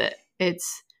what is it?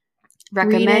 It's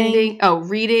recommending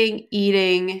reading,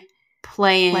 eating,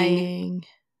 playing.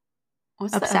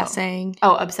 What's obsessing.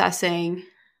 Obsessing.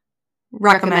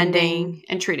 Recommending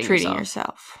and treating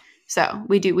yourself. So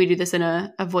we do this in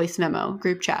a voice memo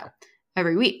group chat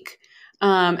every week.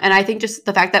 And I think just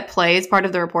the fact that play is part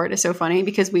of the report is so funny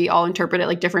because we all interpret it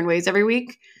like different ways every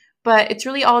week. But it's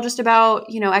really all just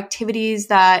about, you know, activities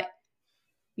that,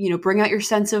 you know, bring out your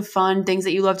sense of fun, things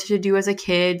that you loved to do as a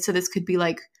kid. So this could be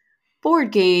like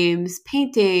board games,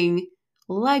 painting,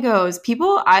 Legos.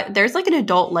 There's like an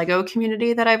adult Lego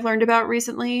community that I've learned about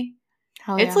recently.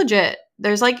 It's legit.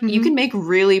 There's like, you can make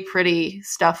really pretty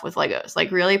stuff with Legos,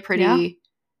 like really pretty,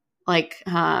 like,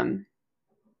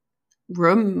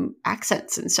 room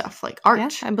accents and stuff, like art. Yeah,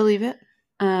 I believe it.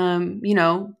 You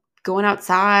know, going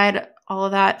outside, all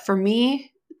of that. For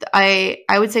me, I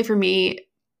would say for me,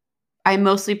 I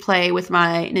mostly play with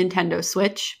my Nintendo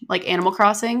Switch, like Animal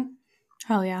Crossing.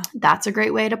 Oh, yeah. That's a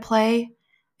great way to play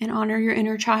and honor your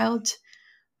inner child.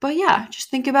 But yeah, just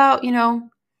think about, you know,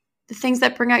 the things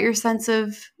that bring out your sense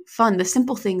of fun, the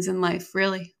simple things in life,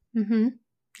 really.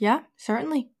 Yeah,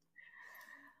 certainly.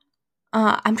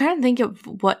 I'm trying to think of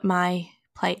what my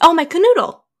play. Oh, my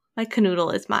canoodle. My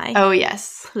canoodle is my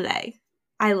play.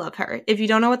 I love her. If you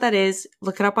don't know what that is,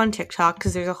 look it up on TikTok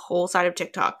because there's a whole side of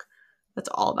TikTok that's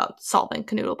all about solving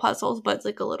canoodle puzzles, but it's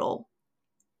like a little,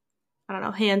 I don't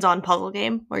know, hands-on puzzle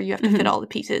game where you have to fit all the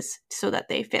pieces so that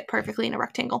they fit perfectly in a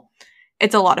rectangle.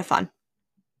 It's a lot of fun.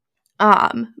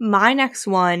 My next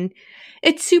one,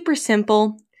 it's super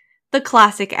simple. The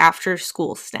classic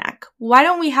after-school snack. Why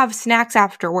don't we have snacks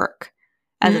after work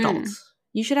as adults?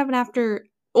 You should have an after,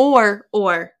 or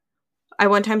I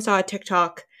one time saw a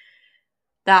TikTok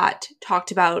that talked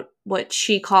about what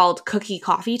she called cookie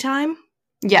coffee time.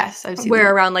 Yes, I've seen where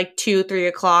that. Around like 2-3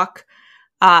 o'clock,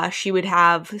 she would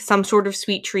have some sort of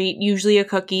sweet treat, usually a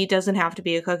cookie, doesn't have to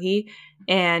be a cookie,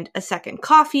 and a second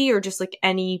coffee or just like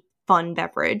any fun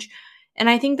beverage. And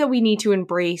I think that we need to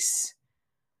embrace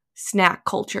snack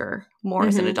culture more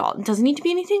as an adult. It doesn't need to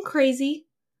be anything crazy,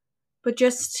 but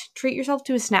just treat yourself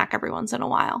to a snack every once in a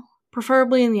while,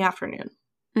 preferably in the afternoon.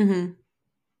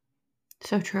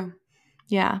 So true.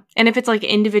 Yeah. And if it's like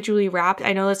individually wrapped,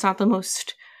 I know that's not the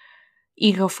most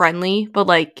eco-friendly, but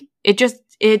like it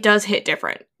does hit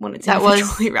different when it's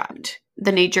individually wrapped.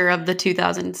 The nature of the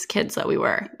 2000s kids that we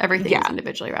were. Everything is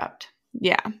individually wrapped.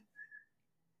 Yeah.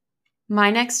 My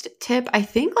next tip, I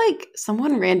think like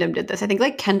someone random did this. I think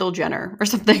like Kendall Jenner or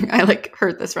something. I like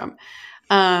heard this from.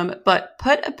 But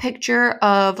put a picture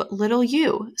of little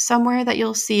you somewhere that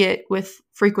you'll see it with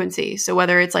frequency. So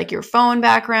whether it's like your phone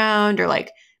background or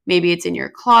like maybe it's in your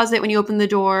closet when you open the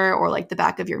door or like the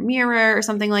back of your mirror or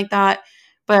something like that.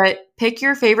 But pick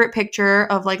your favorite picture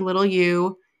of like little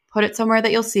you, put it somewhere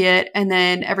that you'll see it. And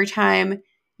then every time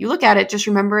you look at it, just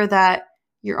remember that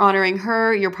you're honoring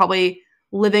her. You're probably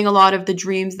living a lot of the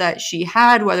dreams that she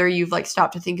had, whether you've like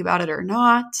stopped to think about it or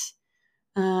not.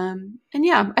 And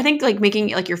yeah, I think like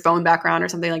making like your phone background or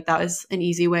something like that is an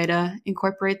easy way to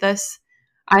incorporate this.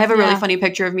 I have a really funny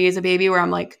picture of me as a baby where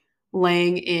I'm like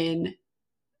laying in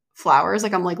flowers,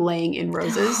 like I'm like laying in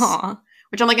roses,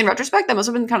 which I'm like in retrospect, that must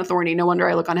have been kind of thorny. No wonder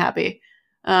I look unhappy.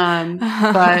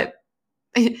 But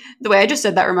the way I just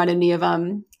said that reminded me of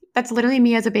That's literally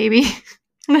me as a baby.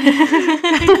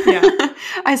 Yeah.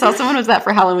 I saw someone was that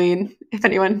for Halloween, if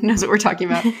anyone knows what we're talking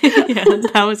about. Yeah,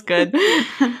 that was good.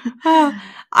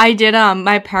 I did,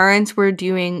 my parents were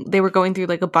they were going through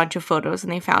like a bunch of photos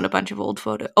and they found a bunch of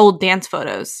old dance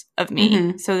photos of me.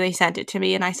 Mm-hmm. So they sent it to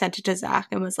me and I sent it to Zach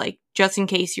and was like, just in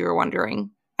case you were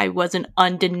wondering, I was an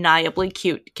undeniably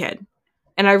cute kid.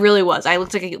 And I really was. I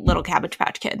looked like a little Cabbage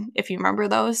Patch Kid, if you remember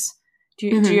those. Do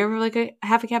you ever like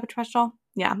have a Cabbage Patch doll?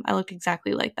 Yeah, I looked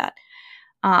exactly like that.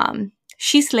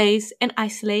 She slays and I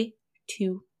slay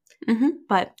too. Mm-hmm.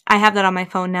 But I have that on my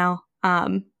phone now.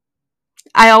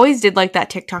 I always did like that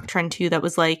TikTok trend too that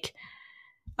was like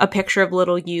a picture of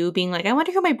little you being like, I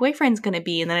wonder who my boyfriend's going to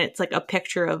be. And then it's like a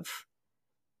picture of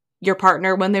your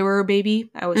partner when they were a baby.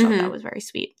 I always thought that was very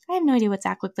sweet. I have no idea what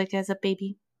Zach looked like as a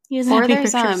baby. He doesn't have any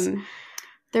pictures.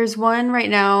 There's one right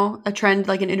now, a trend,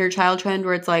 like an inner child trend,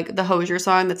 where it's like the Hozier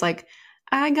song that's like,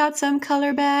 I got some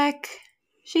color back.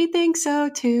 She thinks so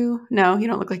too. No, you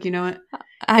don't look like you know it.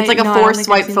 It's like a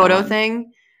 4-swipe photo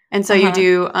thing. And so you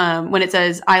do, when it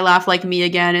says, I laugh like me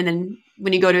again, and then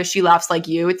when you go to she laughs like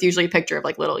you, it's usually a picture of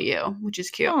like little you, which is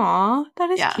cute. Aw, that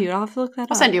is cute. I'll have to look that up.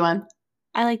 I'll send you one.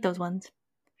 I like those ones.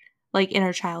 Like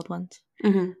inner child ones.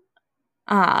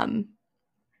 Mm-hmm.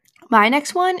 My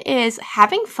next one is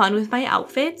having fun with my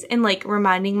outfits and like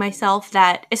reminding myself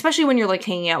that, especially when you're like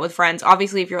hanging out with friends,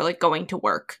 obviously if you're like going to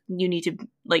work, you need to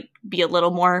like be a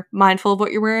little more mindful of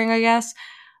what you're wearing, I guess.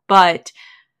 But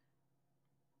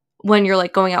when you're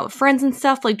like going out with friends and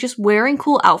stuff, like just wearing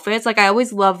cool outfits. Like I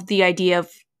always love the idea of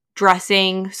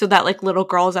dressing so that like little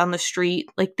girls on the street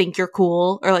like think you're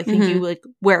cool or like think you like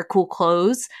wear cool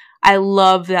clothes. I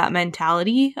love that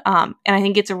mentality. And I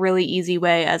think it's a really easy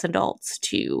way as adults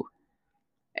to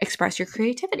express your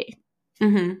creativity.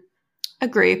 Mm-hmm.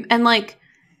 Agree. And like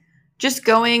just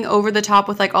going over the top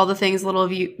with like all the things little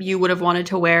of you would have wanted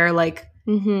to wear, like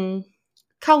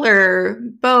color,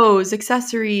 bows,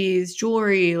 accessories,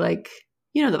 jewelry, like,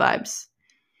 you know the vibes.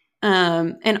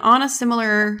 And on a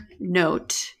similar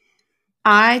note,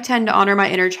 I tend to honor my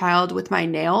inner child with my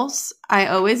nails. I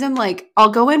always am like,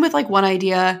 I'll go in with like one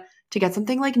idea to get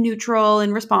something like neutral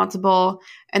and responsible.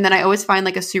 And then I always find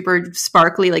like a super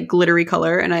sparkly, like glittery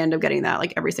color. And I end up getting that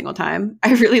like every single time.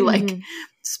 I really like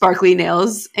sparkly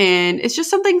nails. And it's just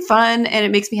something fun. And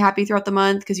it makes me happy throughout the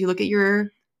month because you look at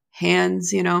your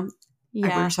hands, you know, I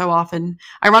wear so often.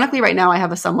 Ironically, right now I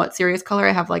have a somewhat serious color.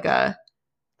 I have like a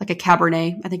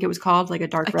Cabernet, I think it was called, like a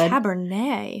dark red.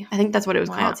 Cabernet? I think that's what it was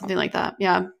called, something like that.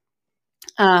 Yeah.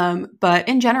 But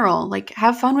in general, like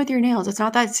have fun with your nails. It's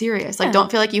not that serious. Like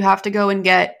don't feel like you have to go and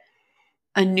get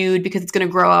a nude because it's going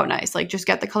to grow out nice. Like just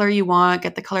get the color you want,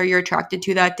 get the color you're attracted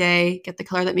to that day, get the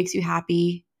color that makes you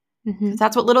happy.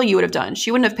 That's what little you would have done.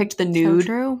 She wouldn't have picked the nude. So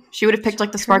true. She would have picked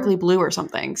like the sparkly blue or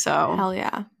something. So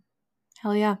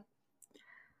Hell yeah.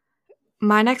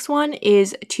 My next one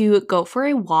is to go for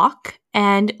a walk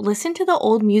and listen to the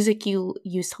old music you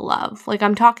used to love. Like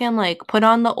I'm talking like put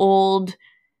on the old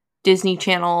Disney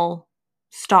Channel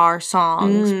star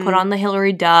songs, put on the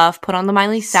Hillary Duff, put on the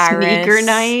Miley Cyrus. Sneaker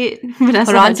night.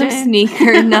 Vanessa put on some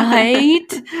Sneaker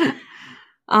night.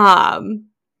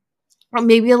 Or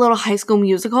maybe a little High School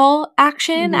Musical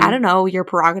action. I don't know, your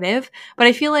prerogative. But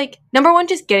I feel like, number one,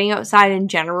 just getting outside in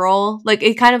general. Like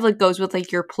it kind of like goes with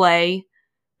like your play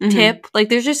tip. Like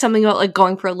there's just something about like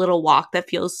going for a little walk that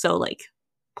feels so like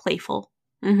playful,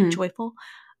 joyful.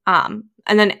 And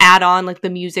then add on like the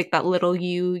music that little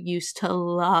you used to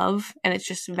love, and it's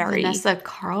just very Vanessa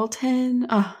Carlton.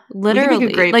 Oh, literally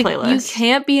a great like playlist. You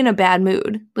can't be in a bad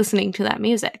mood listening to that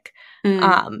music.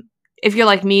 If you're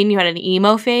like me and you had an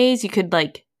emo phase, you could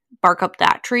like bark up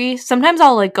that tree. Sometimes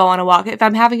I'll like go on a walk if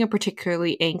I'm having a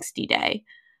particularly angsty day.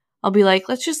 I'll be like,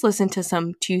 let's just listen to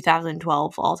some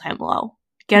 2012 All Time Low.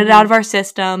 Get it out of our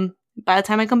system. By the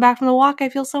time I come back from the walk, I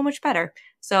feel so much better.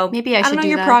 So maybe I should don't know do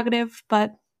your that. prerogative,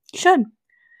 but you should.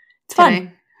 It's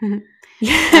fun. In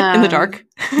the dark.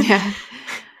 Yeah.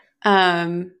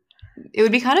 It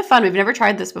would be kind of fun. We've never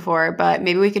tried this before, but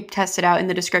maybe we could test it out in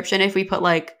the description if we put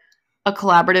like a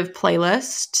collaborative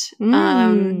playlist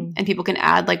and people can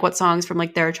add like what songs from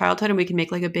like their childhood, and we can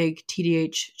make like a big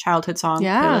TDH childhood song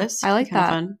playlist. I like that.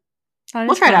 Fun.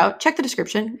 We'll try it out. Check the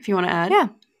description if you want to add. Yeah.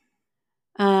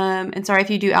 And sorry if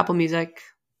you do Apple Music.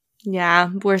 Yeah,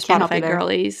 we're Spotify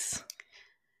girlies.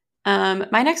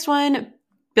 My next one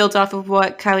builds off of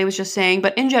what Kylie was just saying,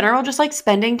 but in general, just like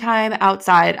spending time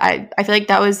outside. I feel like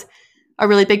that was a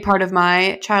really big part of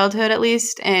my childhood, at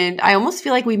least. And I almost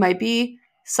feel like we might be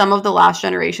some of the last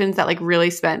generations that like really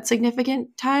spent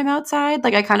significant time outside.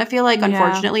 Like I kind of feel like,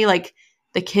 unfortunately, like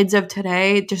the kids of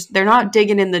today, just they're not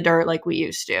digging in the dirt like we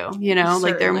used to, you know,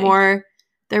 like they're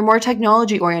they're more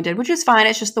technology oriented, which is fine.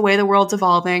 It's just the way the world's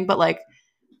evolving. But like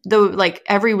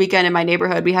every weekend in my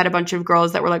neighborhood, we had a bunch of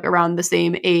girls that were like around the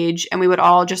same age, and we would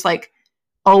all just like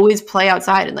always play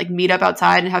outside and like meet up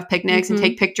outside and have picnics and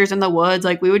take pictures in the woods.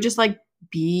 Like we would just like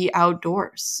be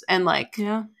outdoors, and like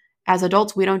as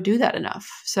adults we don't do that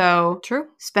enough. So true,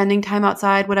 spending time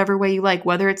outside whatever way you like,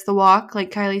 whether it's the walk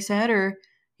like Kylie said, or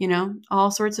you know,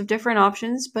 all sorts of different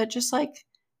options, but just like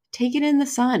taking in the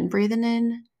sun, breathing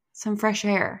in some fresh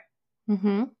air.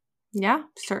 Yeah,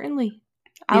 certainly.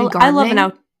 I love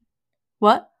an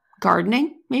what?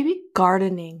 Gardening, maybe?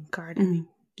 Gardening.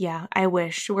 Yeah, I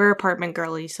wish. We're apartment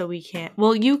girlies, so we can't.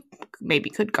 Well, you maybe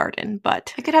could garden,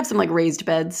 but I could have some like raised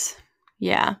beds.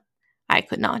 Yeah, I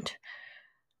could not.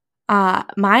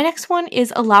 My next one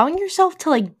is allowing yourself to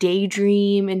like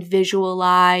daydream and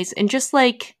visualize and just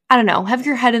like, I don't know, have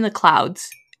your head in the clouds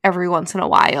every once in a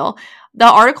while. The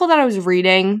article that I was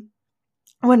reading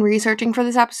when researching for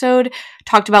this episode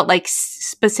talked about like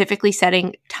specifically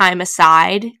setting time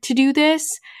aside to do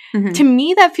this. To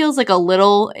me, that feels like a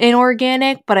little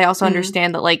inorganic, but I also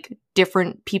understand that like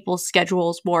different people's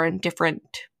schedules warrant different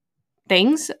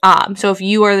things. So if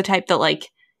you are the type that like,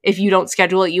 if you don't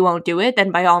schedule it, you won't do it,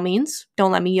 then by all means,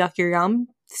 don't let me yuck your yum.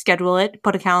 Schedule it,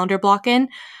 put a calendar block in.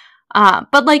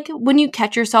 But like when you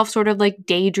catch yourself sort of like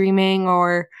daydreaming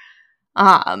or,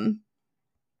 I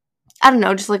don't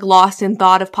know, just like lost in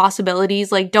thought of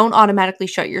possibilities, like don't automatically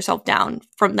shut yourself down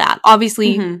from that.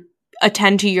 Obviously,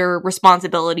 attend to your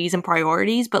responsibilities and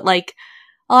priorities, but like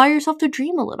allow yourself to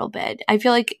dream a little bit. I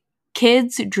feel like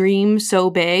kids dream so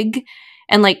big,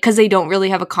 and like because they don't really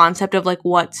have a concept of like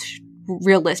what's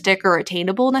realistic or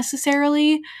attainable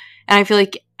necessarily. And I feel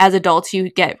like as adults you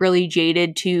get really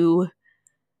jaded to,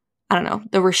 I don't know,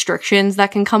 the restrictions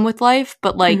that can come with life,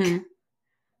 but like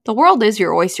the world is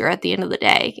your oyster at the end of the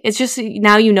day. It's just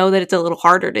now you know that it's a little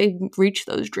harder to reach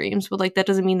those dreams, but like that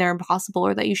doesn't mean they're impossible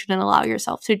or that you shouldn't allow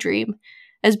yourself to dream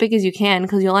as big as you can,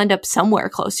 because you'll end up somewhere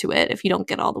close to it if you don't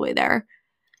get all the way there.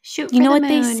 Shoot, you know the what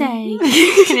moon. They say.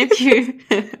 If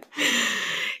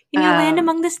you land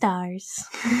among the stars.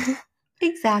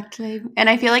 Exactly. And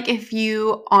I feel like if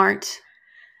you aren't,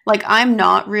 like I'm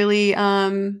not really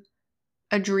a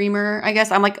dreamer, I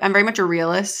guess. I'm very much a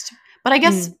realist. But I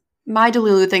guess my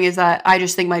Delulu thing is that I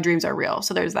just think my dreams are real.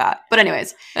 So there's that. But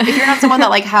anyways, if you're not someone that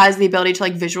like has the ability to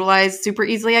like visualize super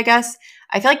easily, I guess,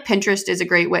 I feel like Pinterest is a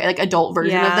great way, like adult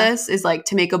version of this is like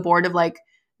to make a board of like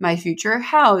my future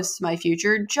house, my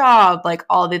future job, like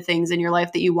all the things in your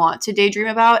life that you want to daydream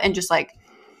about, and just like,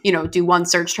 you know, do one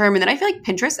search term. And then I feel like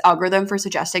Pinterest algorithm for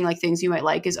suggesting like things you might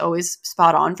like is always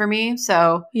spot on for me.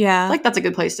 So yeah, like that's a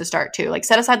good place to start too. Like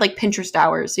set aside like Pinterest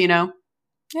hours, you know?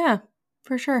 Yeah,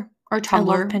 for sure. Or Tumblr. I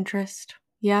love Pinterest.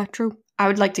 Yeah, true. I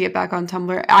would like to get back on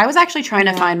Tumblr. I was actually trying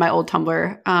to find my old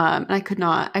Tumblr, and I could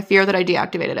not. I fear that I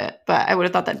deactivated it, but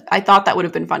I thought that would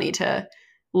have been funny to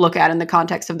look at in the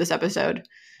context of this episode.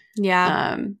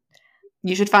 Yeah.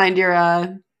 You should find your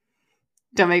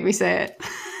don't make me say it.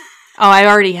 Oh, I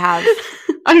already have.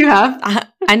 Oh, you have?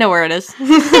 I know where it is.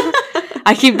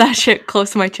 I keep that shit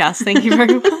close to my chest. Thank you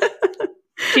very much.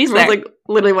 She's there. Like,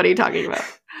 literally, what are you talking about?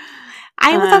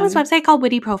 I was on this website called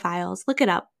Witty Profiles. Look it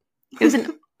up. It was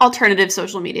an alternative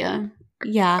social media.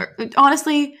 Yeah.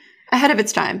 Honestly, ahead of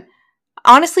its time.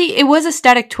 Honestly, it was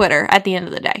aesthetic Twitter at the end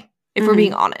of the day, if we're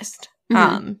being honest.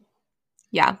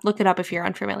 Yeah, look it up if you're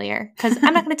unfamiliar, because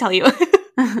I'm not going to tell you.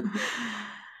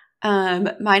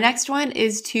 My next one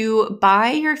is to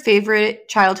buy your favorite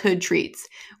childhood treats.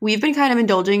 We've been kind of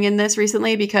indulging in this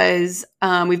recently because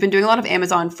we've been doing a lot of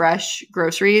Amazon Fresh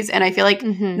groceries, and I feel like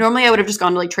normally I would have just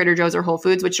gone to like Trader Joe's or Whole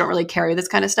Foods, which don't really carry this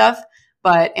kind of stuff,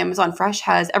 but Amazon Fresh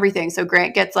has everything. So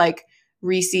Grant gets like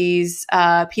Reese's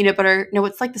peanut butter. No,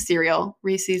 it's like the cereal.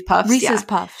 Reese's Puffs. Reese's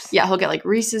Puffs. Yeah, he'll get like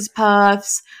Reese's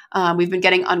Puffs. We've been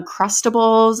getting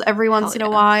Uncrustables every once in a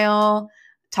while.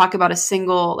 Talk about a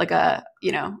single, like a,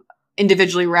 you know,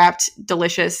 individually wrapped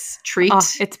delicious treat. Oh,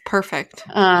 it's perfect.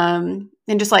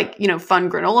 And just like, you know, fun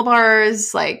granola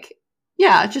bars, like,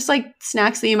 yeah, just like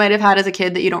snacks that you might have had as a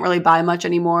kid that you don't really buy much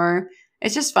anymore.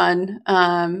 It's just fun.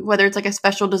 Whether it's like a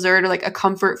special dessert or like a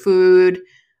comfort food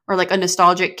or like a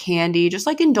nostalgic candy, just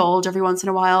like indulge every once in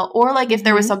a while. Or like if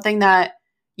there was something that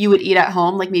you would eat at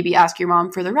home, like maybe ask your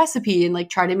mom for the recipe and like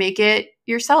try to make it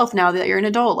yourself now that you're an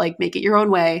adult, like make it your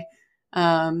own way.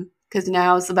 Because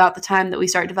now is about the time that we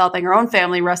start developing our own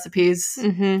family recipes.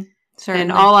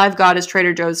 And all I've got is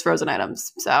Trader Joe's frozen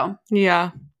items. So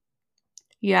yeah,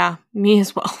 me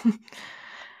as well.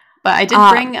 But I did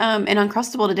bring an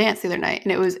Uncrustable to dance the other night,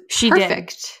 and it was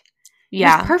perfect.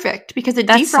 Yeah, it was perfect because it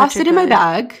defrosted in my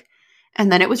bag,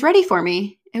 and then it was ready for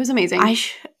me. It was amazing.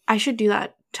 I should do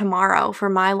that tomorrow for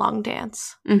my long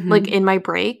dance. Like in my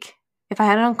break. If I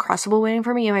had an Uncrustable waiting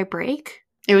for me in my break.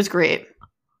 It was great.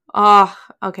 Oh,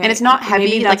 okay. And it's not heavy.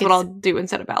 Maybe that's what I'll do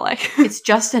instead of ballet. It's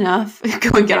just enough.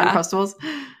 Go and get Uncrustables.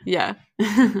 Yeah.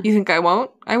 You think I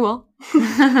won't? I will.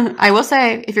 I will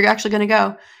say, if you're actually going to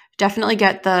go, definitely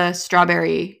get the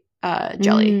strawberry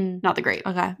jelly, not the grape.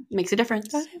 Okay. Makes a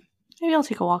difference. Okay. Maybe I'll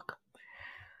take a walk.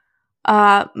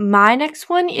 My next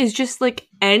one is just like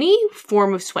any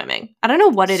form of swimming. I don't know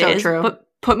what it is, but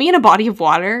put me in a body of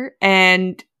water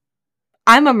and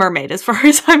I'm a mermaid as far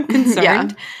as I'm concerned. Yeah,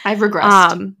 I've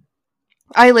regressed.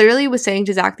 I literally was saying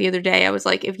to Zach the other day, I was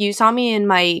like, if you saw me in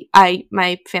my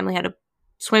family had a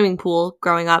swimming pool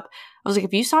growing up. I was like,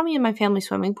 if you saw me in my family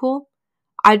swimming pool,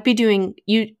 I'd be doing,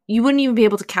 you wouldn't even be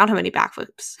able to count how many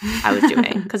backflips I was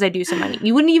doing because I do so many.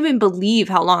 You wouldn't even believe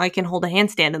how long I can hold a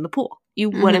handstand in the pool.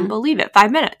 You wouldn't believe it.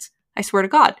 5 minutes. I swear to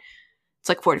God. It's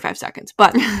like 45 seconds,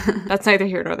 but that's neither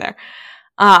here nor there.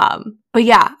 But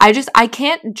yeah, I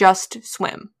can't just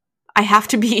swim. I have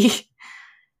to be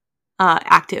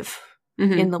active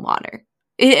in the water.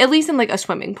 At least in like a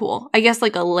swimming pool. I guess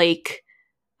like a lake,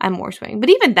 I'm more swimming.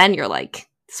 But even then you're like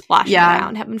splashing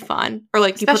around, having fun. Or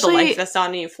like you put the life vest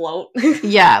on and you float.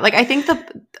 Yeah, like I think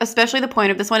especially the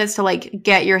point of this one is to like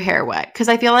get your hair wet. Because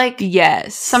I feel like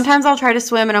sometimes I'll try to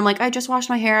swim and I'm like, I just washed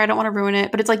my hair, I don't want to ruin it.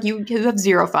 But it's like you have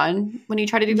zero fun when you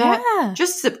try to do that.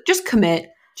 Just commit.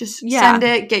 Just send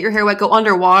it, get your hair wet, go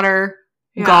underwater,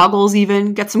 goggles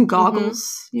even, get some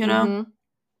goggles, you know?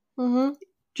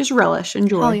 Just relish,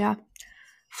 enjoy. Oh yeah.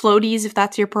 Floaties if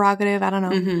that's your prerogative, I don't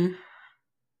know.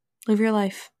 Live your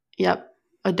life. Yep.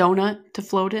 A donut to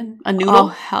float in? A noodle? Oh,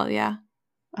 hell yeah.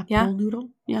 A pool noodle?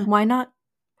 Yeah. Why not?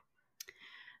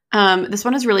 This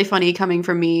one is really funny coming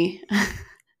from me.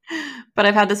 But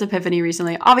I've had this epiphany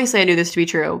recently. Obviously, I knew this to be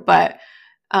true, but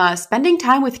spending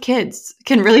time with kids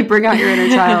can really bring out your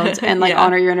inner child and like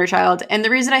honor your inner child. And the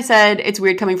reason I said it's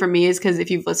weird coming from me is because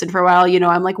if you've listened for a while, you know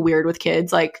I'm like weird with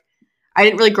kids. Like I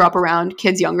didn't really grow up around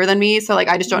kids younger than me. So like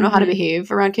I just don't know how to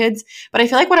behave around kids. But I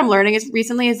feel like what I'm learning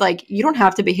recently is like you don't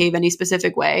have to behave any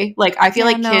specific way. Like I feel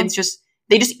like kids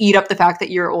they just eat up the fact that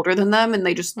you're older than them and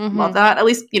they just love that. At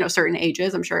least, you know, certain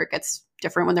ages. I'm sure it gets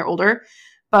different when they're older.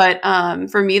 But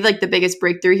for me, like the biggest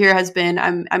breakthrough here has been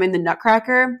I'm in the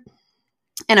Nutcracker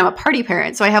and I'm a party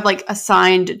parent. So I have like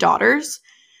assigned daughters.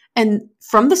 And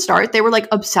from the start, they were like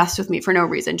obsessed with me for no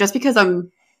reason, just because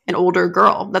I'm an older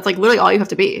girl. That's like literally all you have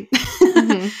to be.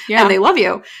 And they love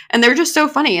you. And they're just so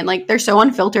funny. And like, they're so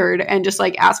unfiltered and just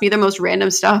like ask me the most random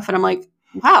stuff. And I'm like,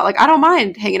 wow, like I don't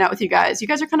mind hanging out with you guys. You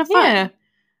guys are kind of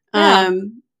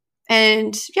fun.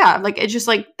 And yeah, like, it's just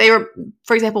like, they were,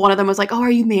 for example, one of them was like, oh,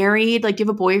 are you married? Like, do you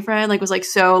have a boyfriend? Like was like,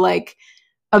 so like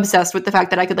obsessed with the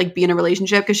fact that I could like be in a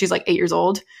relationship because she's like 8 years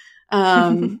old.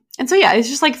 And so, yeah, it's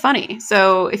just like funny.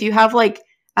 So if you have like,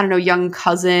 I don't know, young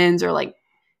cousins or like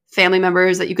family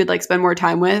members that you could like spend more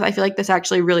time with, I feel like this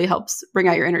actually really helps bring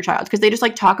out your inner child because they just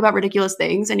like talk about ridiculous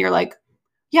things and you're like,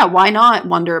 yeah, why not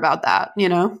wonder about that, you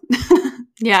know?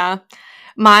 Yeah.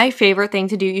 My favorite thing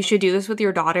to do, you should do this with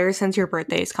your daughters since your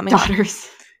birthday is coming up.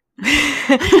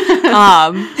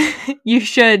 You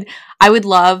should. I would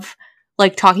love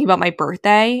like talking about my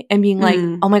birthday and being like,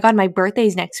 oh my God, my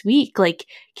birthday's next week. Like,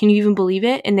 can you even believe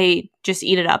it? And they just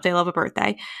eat it up. They love a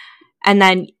birthday. And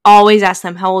then always ask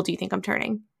them, how old do you think I'm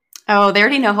turning? Oh, they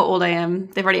already know how old I am.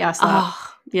 They've already asked that.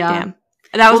 Oh, yeah. Damn.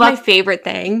 That was my favorite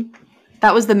thing.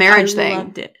 That was the marriage thing.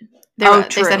 Loved it. They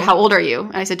said, how old are you?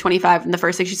 And I said 25. And the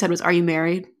first thing she said was, are you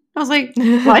married? I was like,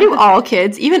 why do all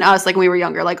kids, even us, like when we were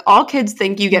younger, like all kids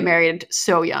think you get married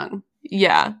so young.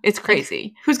 Yeah, it's crazy.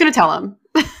 Like, who's going to tell them?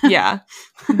 Yeah.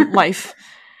 Life.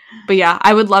 But yeah,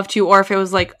 I would love to. Or if it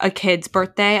was like a kid's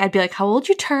birthday, I'd be like, how old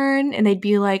you turn? And they'd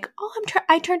be like, oh,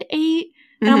 I turned 8.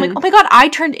 And I'm like, oh my God, I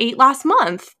turned 8 last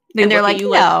month. And they're like, no.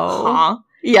 Huh?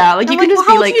 Yeah, like you can just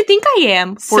how be like, old do you think I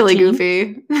am? 14? Silly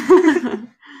goofy.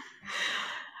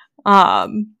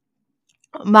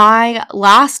 My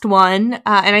last one, and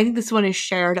I think this one is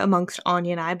shared amongst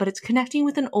Anya and I, but it's connecting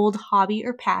with an old hobby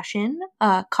or passion,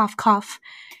 cough, cough,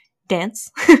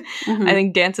 dance. I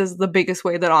think dance is the biggest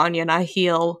way that Anya and I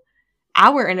heal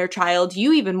our inner child,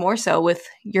 you even more so with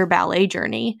your ballet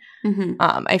journey.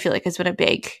 I feel like it's been a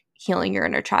big healing your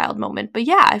inner child moment. But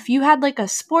yeah, if you had like a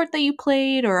sport that you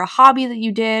played or a hobby that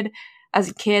you did as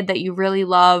a kid that you really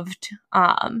loved,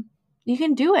 you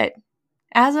can do it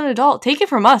as an adult. Take it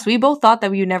from us. We both thought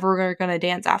that we never were going to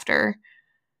dance after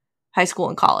high school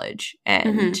and college.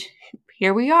 And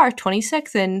here we are,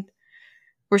 26, and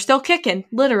we're still kicking,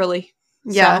 literally.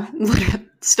 Yeah. So.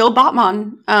 Still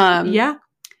Batman. Yeah.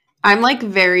 I'm like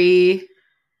very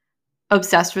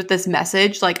obsessed with this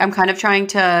message. Like I'm kind of trying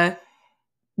to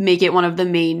make it one of the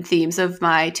main themes of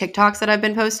my TikToks that I've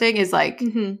been posting is like,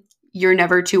 you're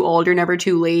never too old, you're never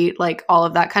too late, like all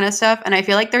of that kind of stuff. And I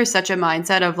feel like there's such a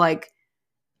mindset of like,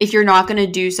 if you're not going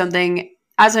to do something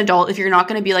as an adult, if you're not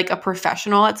going to be like a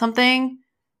professional at something,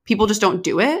 people just don't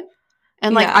do it.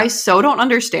 And like, I so don't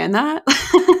understand that.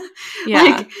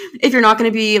 Like, if you're not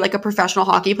going to be like a professional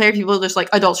hockey player, people just like,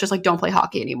 adults just like don't play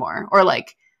hockey anymore. Or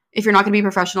like, if you're not going to be a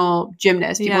professional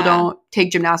gymnast, people don't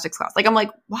take gymnastics class. Like, I'm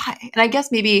like, why? And I guess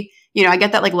maybe, you know, I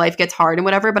get that like life gets hard and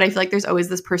whatever, but I feel like there's always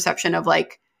this perception of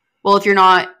like, well, if you're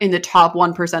not in the top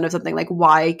 1% of something, like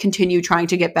why continue trying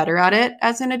to get better at it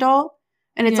as an adult?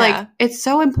 And it's like, it's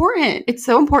so important. It's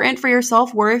so important for your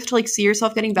self-worth to like see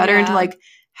yourself getting better and to like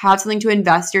have something to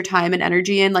invest your time and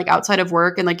energy in, like outside of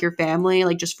work and like your family,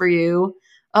 like just for you.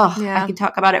 I can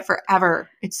talk about it forever.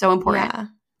 It's so important. Yeah.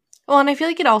 Well, and I feel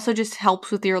like it also just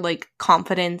helps with your like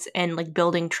confidence and like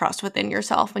building trust within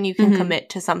yourself when you can commit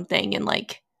to something and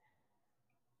like,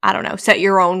 I don't know, set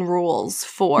your own rules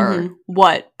for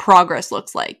what progress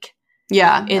looks like.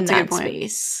 Yeah. In that's a that good point.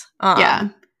 space.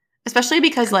 Especially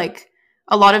because like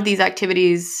a lot of these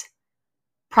activities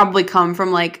probably come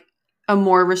from like a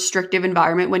more restrictive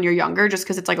environment when you're younger, just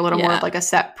because it's like a little more of like a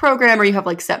set program or you have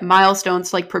like set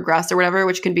milestones to like progress or whatever,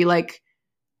 which can be like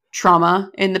trauma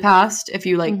in the past if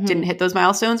you like didn't hit those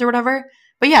milestones or whatever.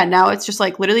 But yeah, now it's just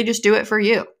like literally just do it for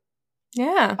you.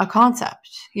 Yeah. A concept,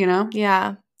 you know?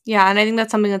 Yeah. Yeah. And I think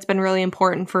that's something that's been really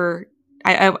important for,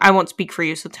 I won't speak for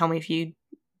you, so tell me if you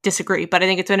disagree, but I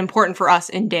think it's been important for us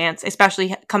in dance,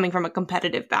 especially coming from a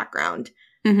competitive background,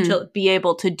 to be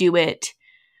able to do it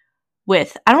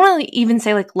with, I don't want to even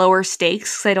say like lower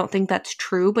stakes, because I don't think that's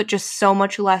true, but just so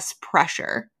much less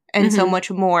pressure and so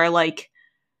much more like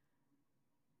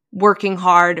working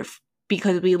hard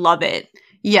because we love it.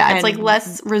 Yeah, it's like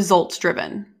less results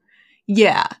driven.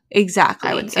 Yeah, exactly.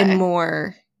 I would say. And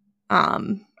more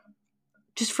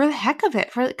just for the heck of it,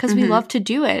 because we love to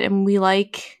do it and we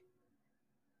like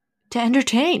to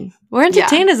entertain. We're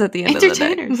entertainers at the end of the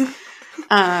day.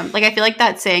 Like I feel like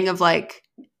that saying of like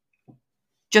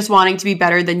just wanting to be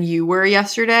better than you were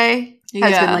yesterday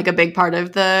has been like a big part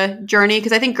of the journey,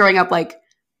 because I think growing up like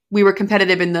we were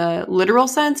competitive in the literal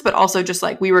sense, but also just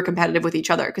like we were competitive with each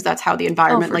other because that's how the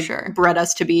environment bred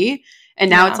us to be. And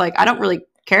now it's like I don't really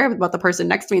care about the person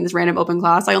next to me in this random open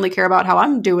class. I only care about how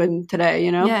I'm doing today,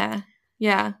 you know?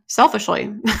 Yeah.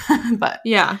 Selfishly. But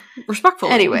yeah,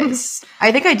 respectfully. Anyways,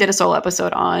 I think I did a solo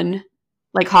episode on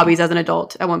like hobbies as an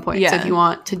adult at one point. Yeah. So if you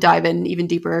want to dive in even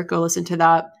deeper, go listen to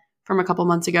that from a couple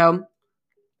months ago.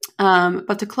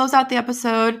 But to close out the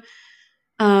episode,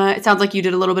 it sounds like you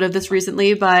did a little bit of this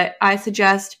recently, but I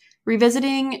suggest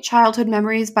revisiting childhood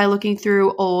memories by looking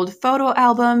through old photo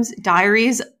albums,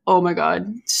 diaries. Oh my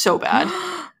God, so bad.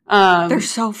 They're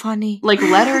so funny. Like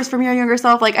letters from your younger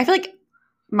self. Like I feel like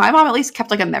my mom at least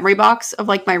kept like a memory box of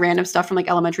like my random stuff from like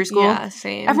elementary school. Yeah,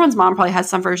 same. Everyone's mom probably has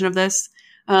some version of this.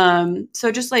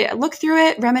 So just like look through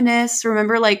it, reminisce,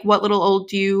 remember like what little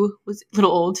you was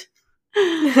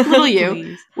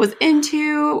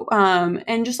into,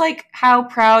 and just like how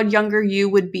proud younger you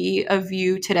would be of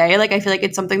you today. Like I feel like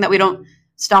it's something that we don't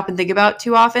stop and think about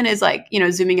too often, is like, you know,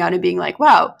 zooming out and being like,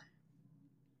 wow,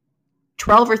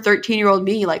 12 or 13-year-old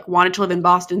me like wanted to live in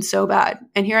Boston so bad,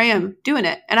 and here I am doing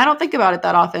it. And I don't think about it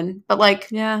that often, but like,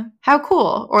 how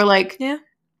cool. Or like, you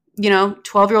know,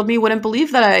 12-year-old me wouldn't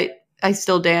believe that I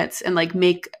still dance and like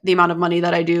make the amount of money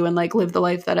that I do and like live the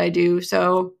life that I do.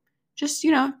 So just, you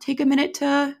know, take a minute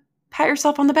to pat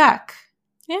yourself on the back.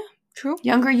 Yeah, true.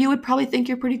 Younger you would probably think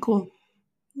you're pretty cool.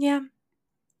 Yeah.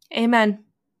 Amen.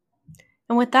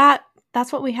 And with that,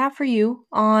 that's what we have for you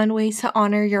on ways to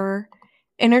honor your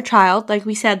inner child. Like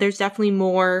we said, there's definitely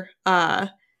more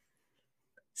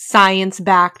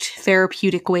science-backed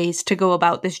therapeutic ways to go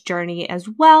about this journey as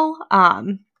well.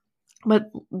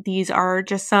 But these are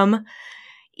just some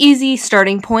easy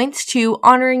starting points to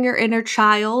honoring your inner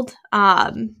child.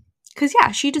 Because,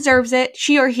 yeah, she deserves it.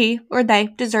 She or he or they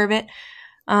deserve it.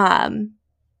 But,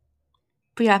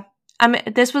 yeah,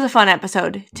 this was a fun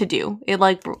episode to do. It,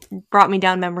 like, brought me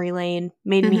down memory lane,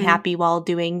 made me happy while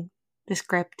doing the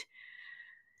script.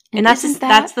 And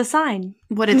that's the sign.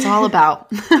 What it's all about.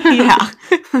 Yeah.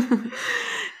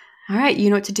 All right, you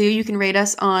know what to do. You can rate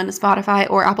us on Spotify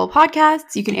or Apple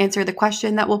Podcasts. You can answer the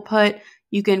question that we'll put.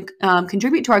 You can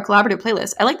contribute to our collaborative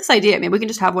playlist. I like this idea. Maybe we can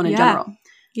just have one in general.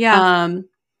 Yeah.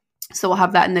 So we'll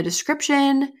have that in the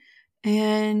description.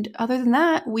 And other than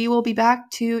that, we will be back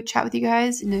to chat with you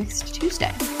guys next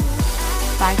Tuesday.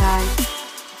 Bye, guys.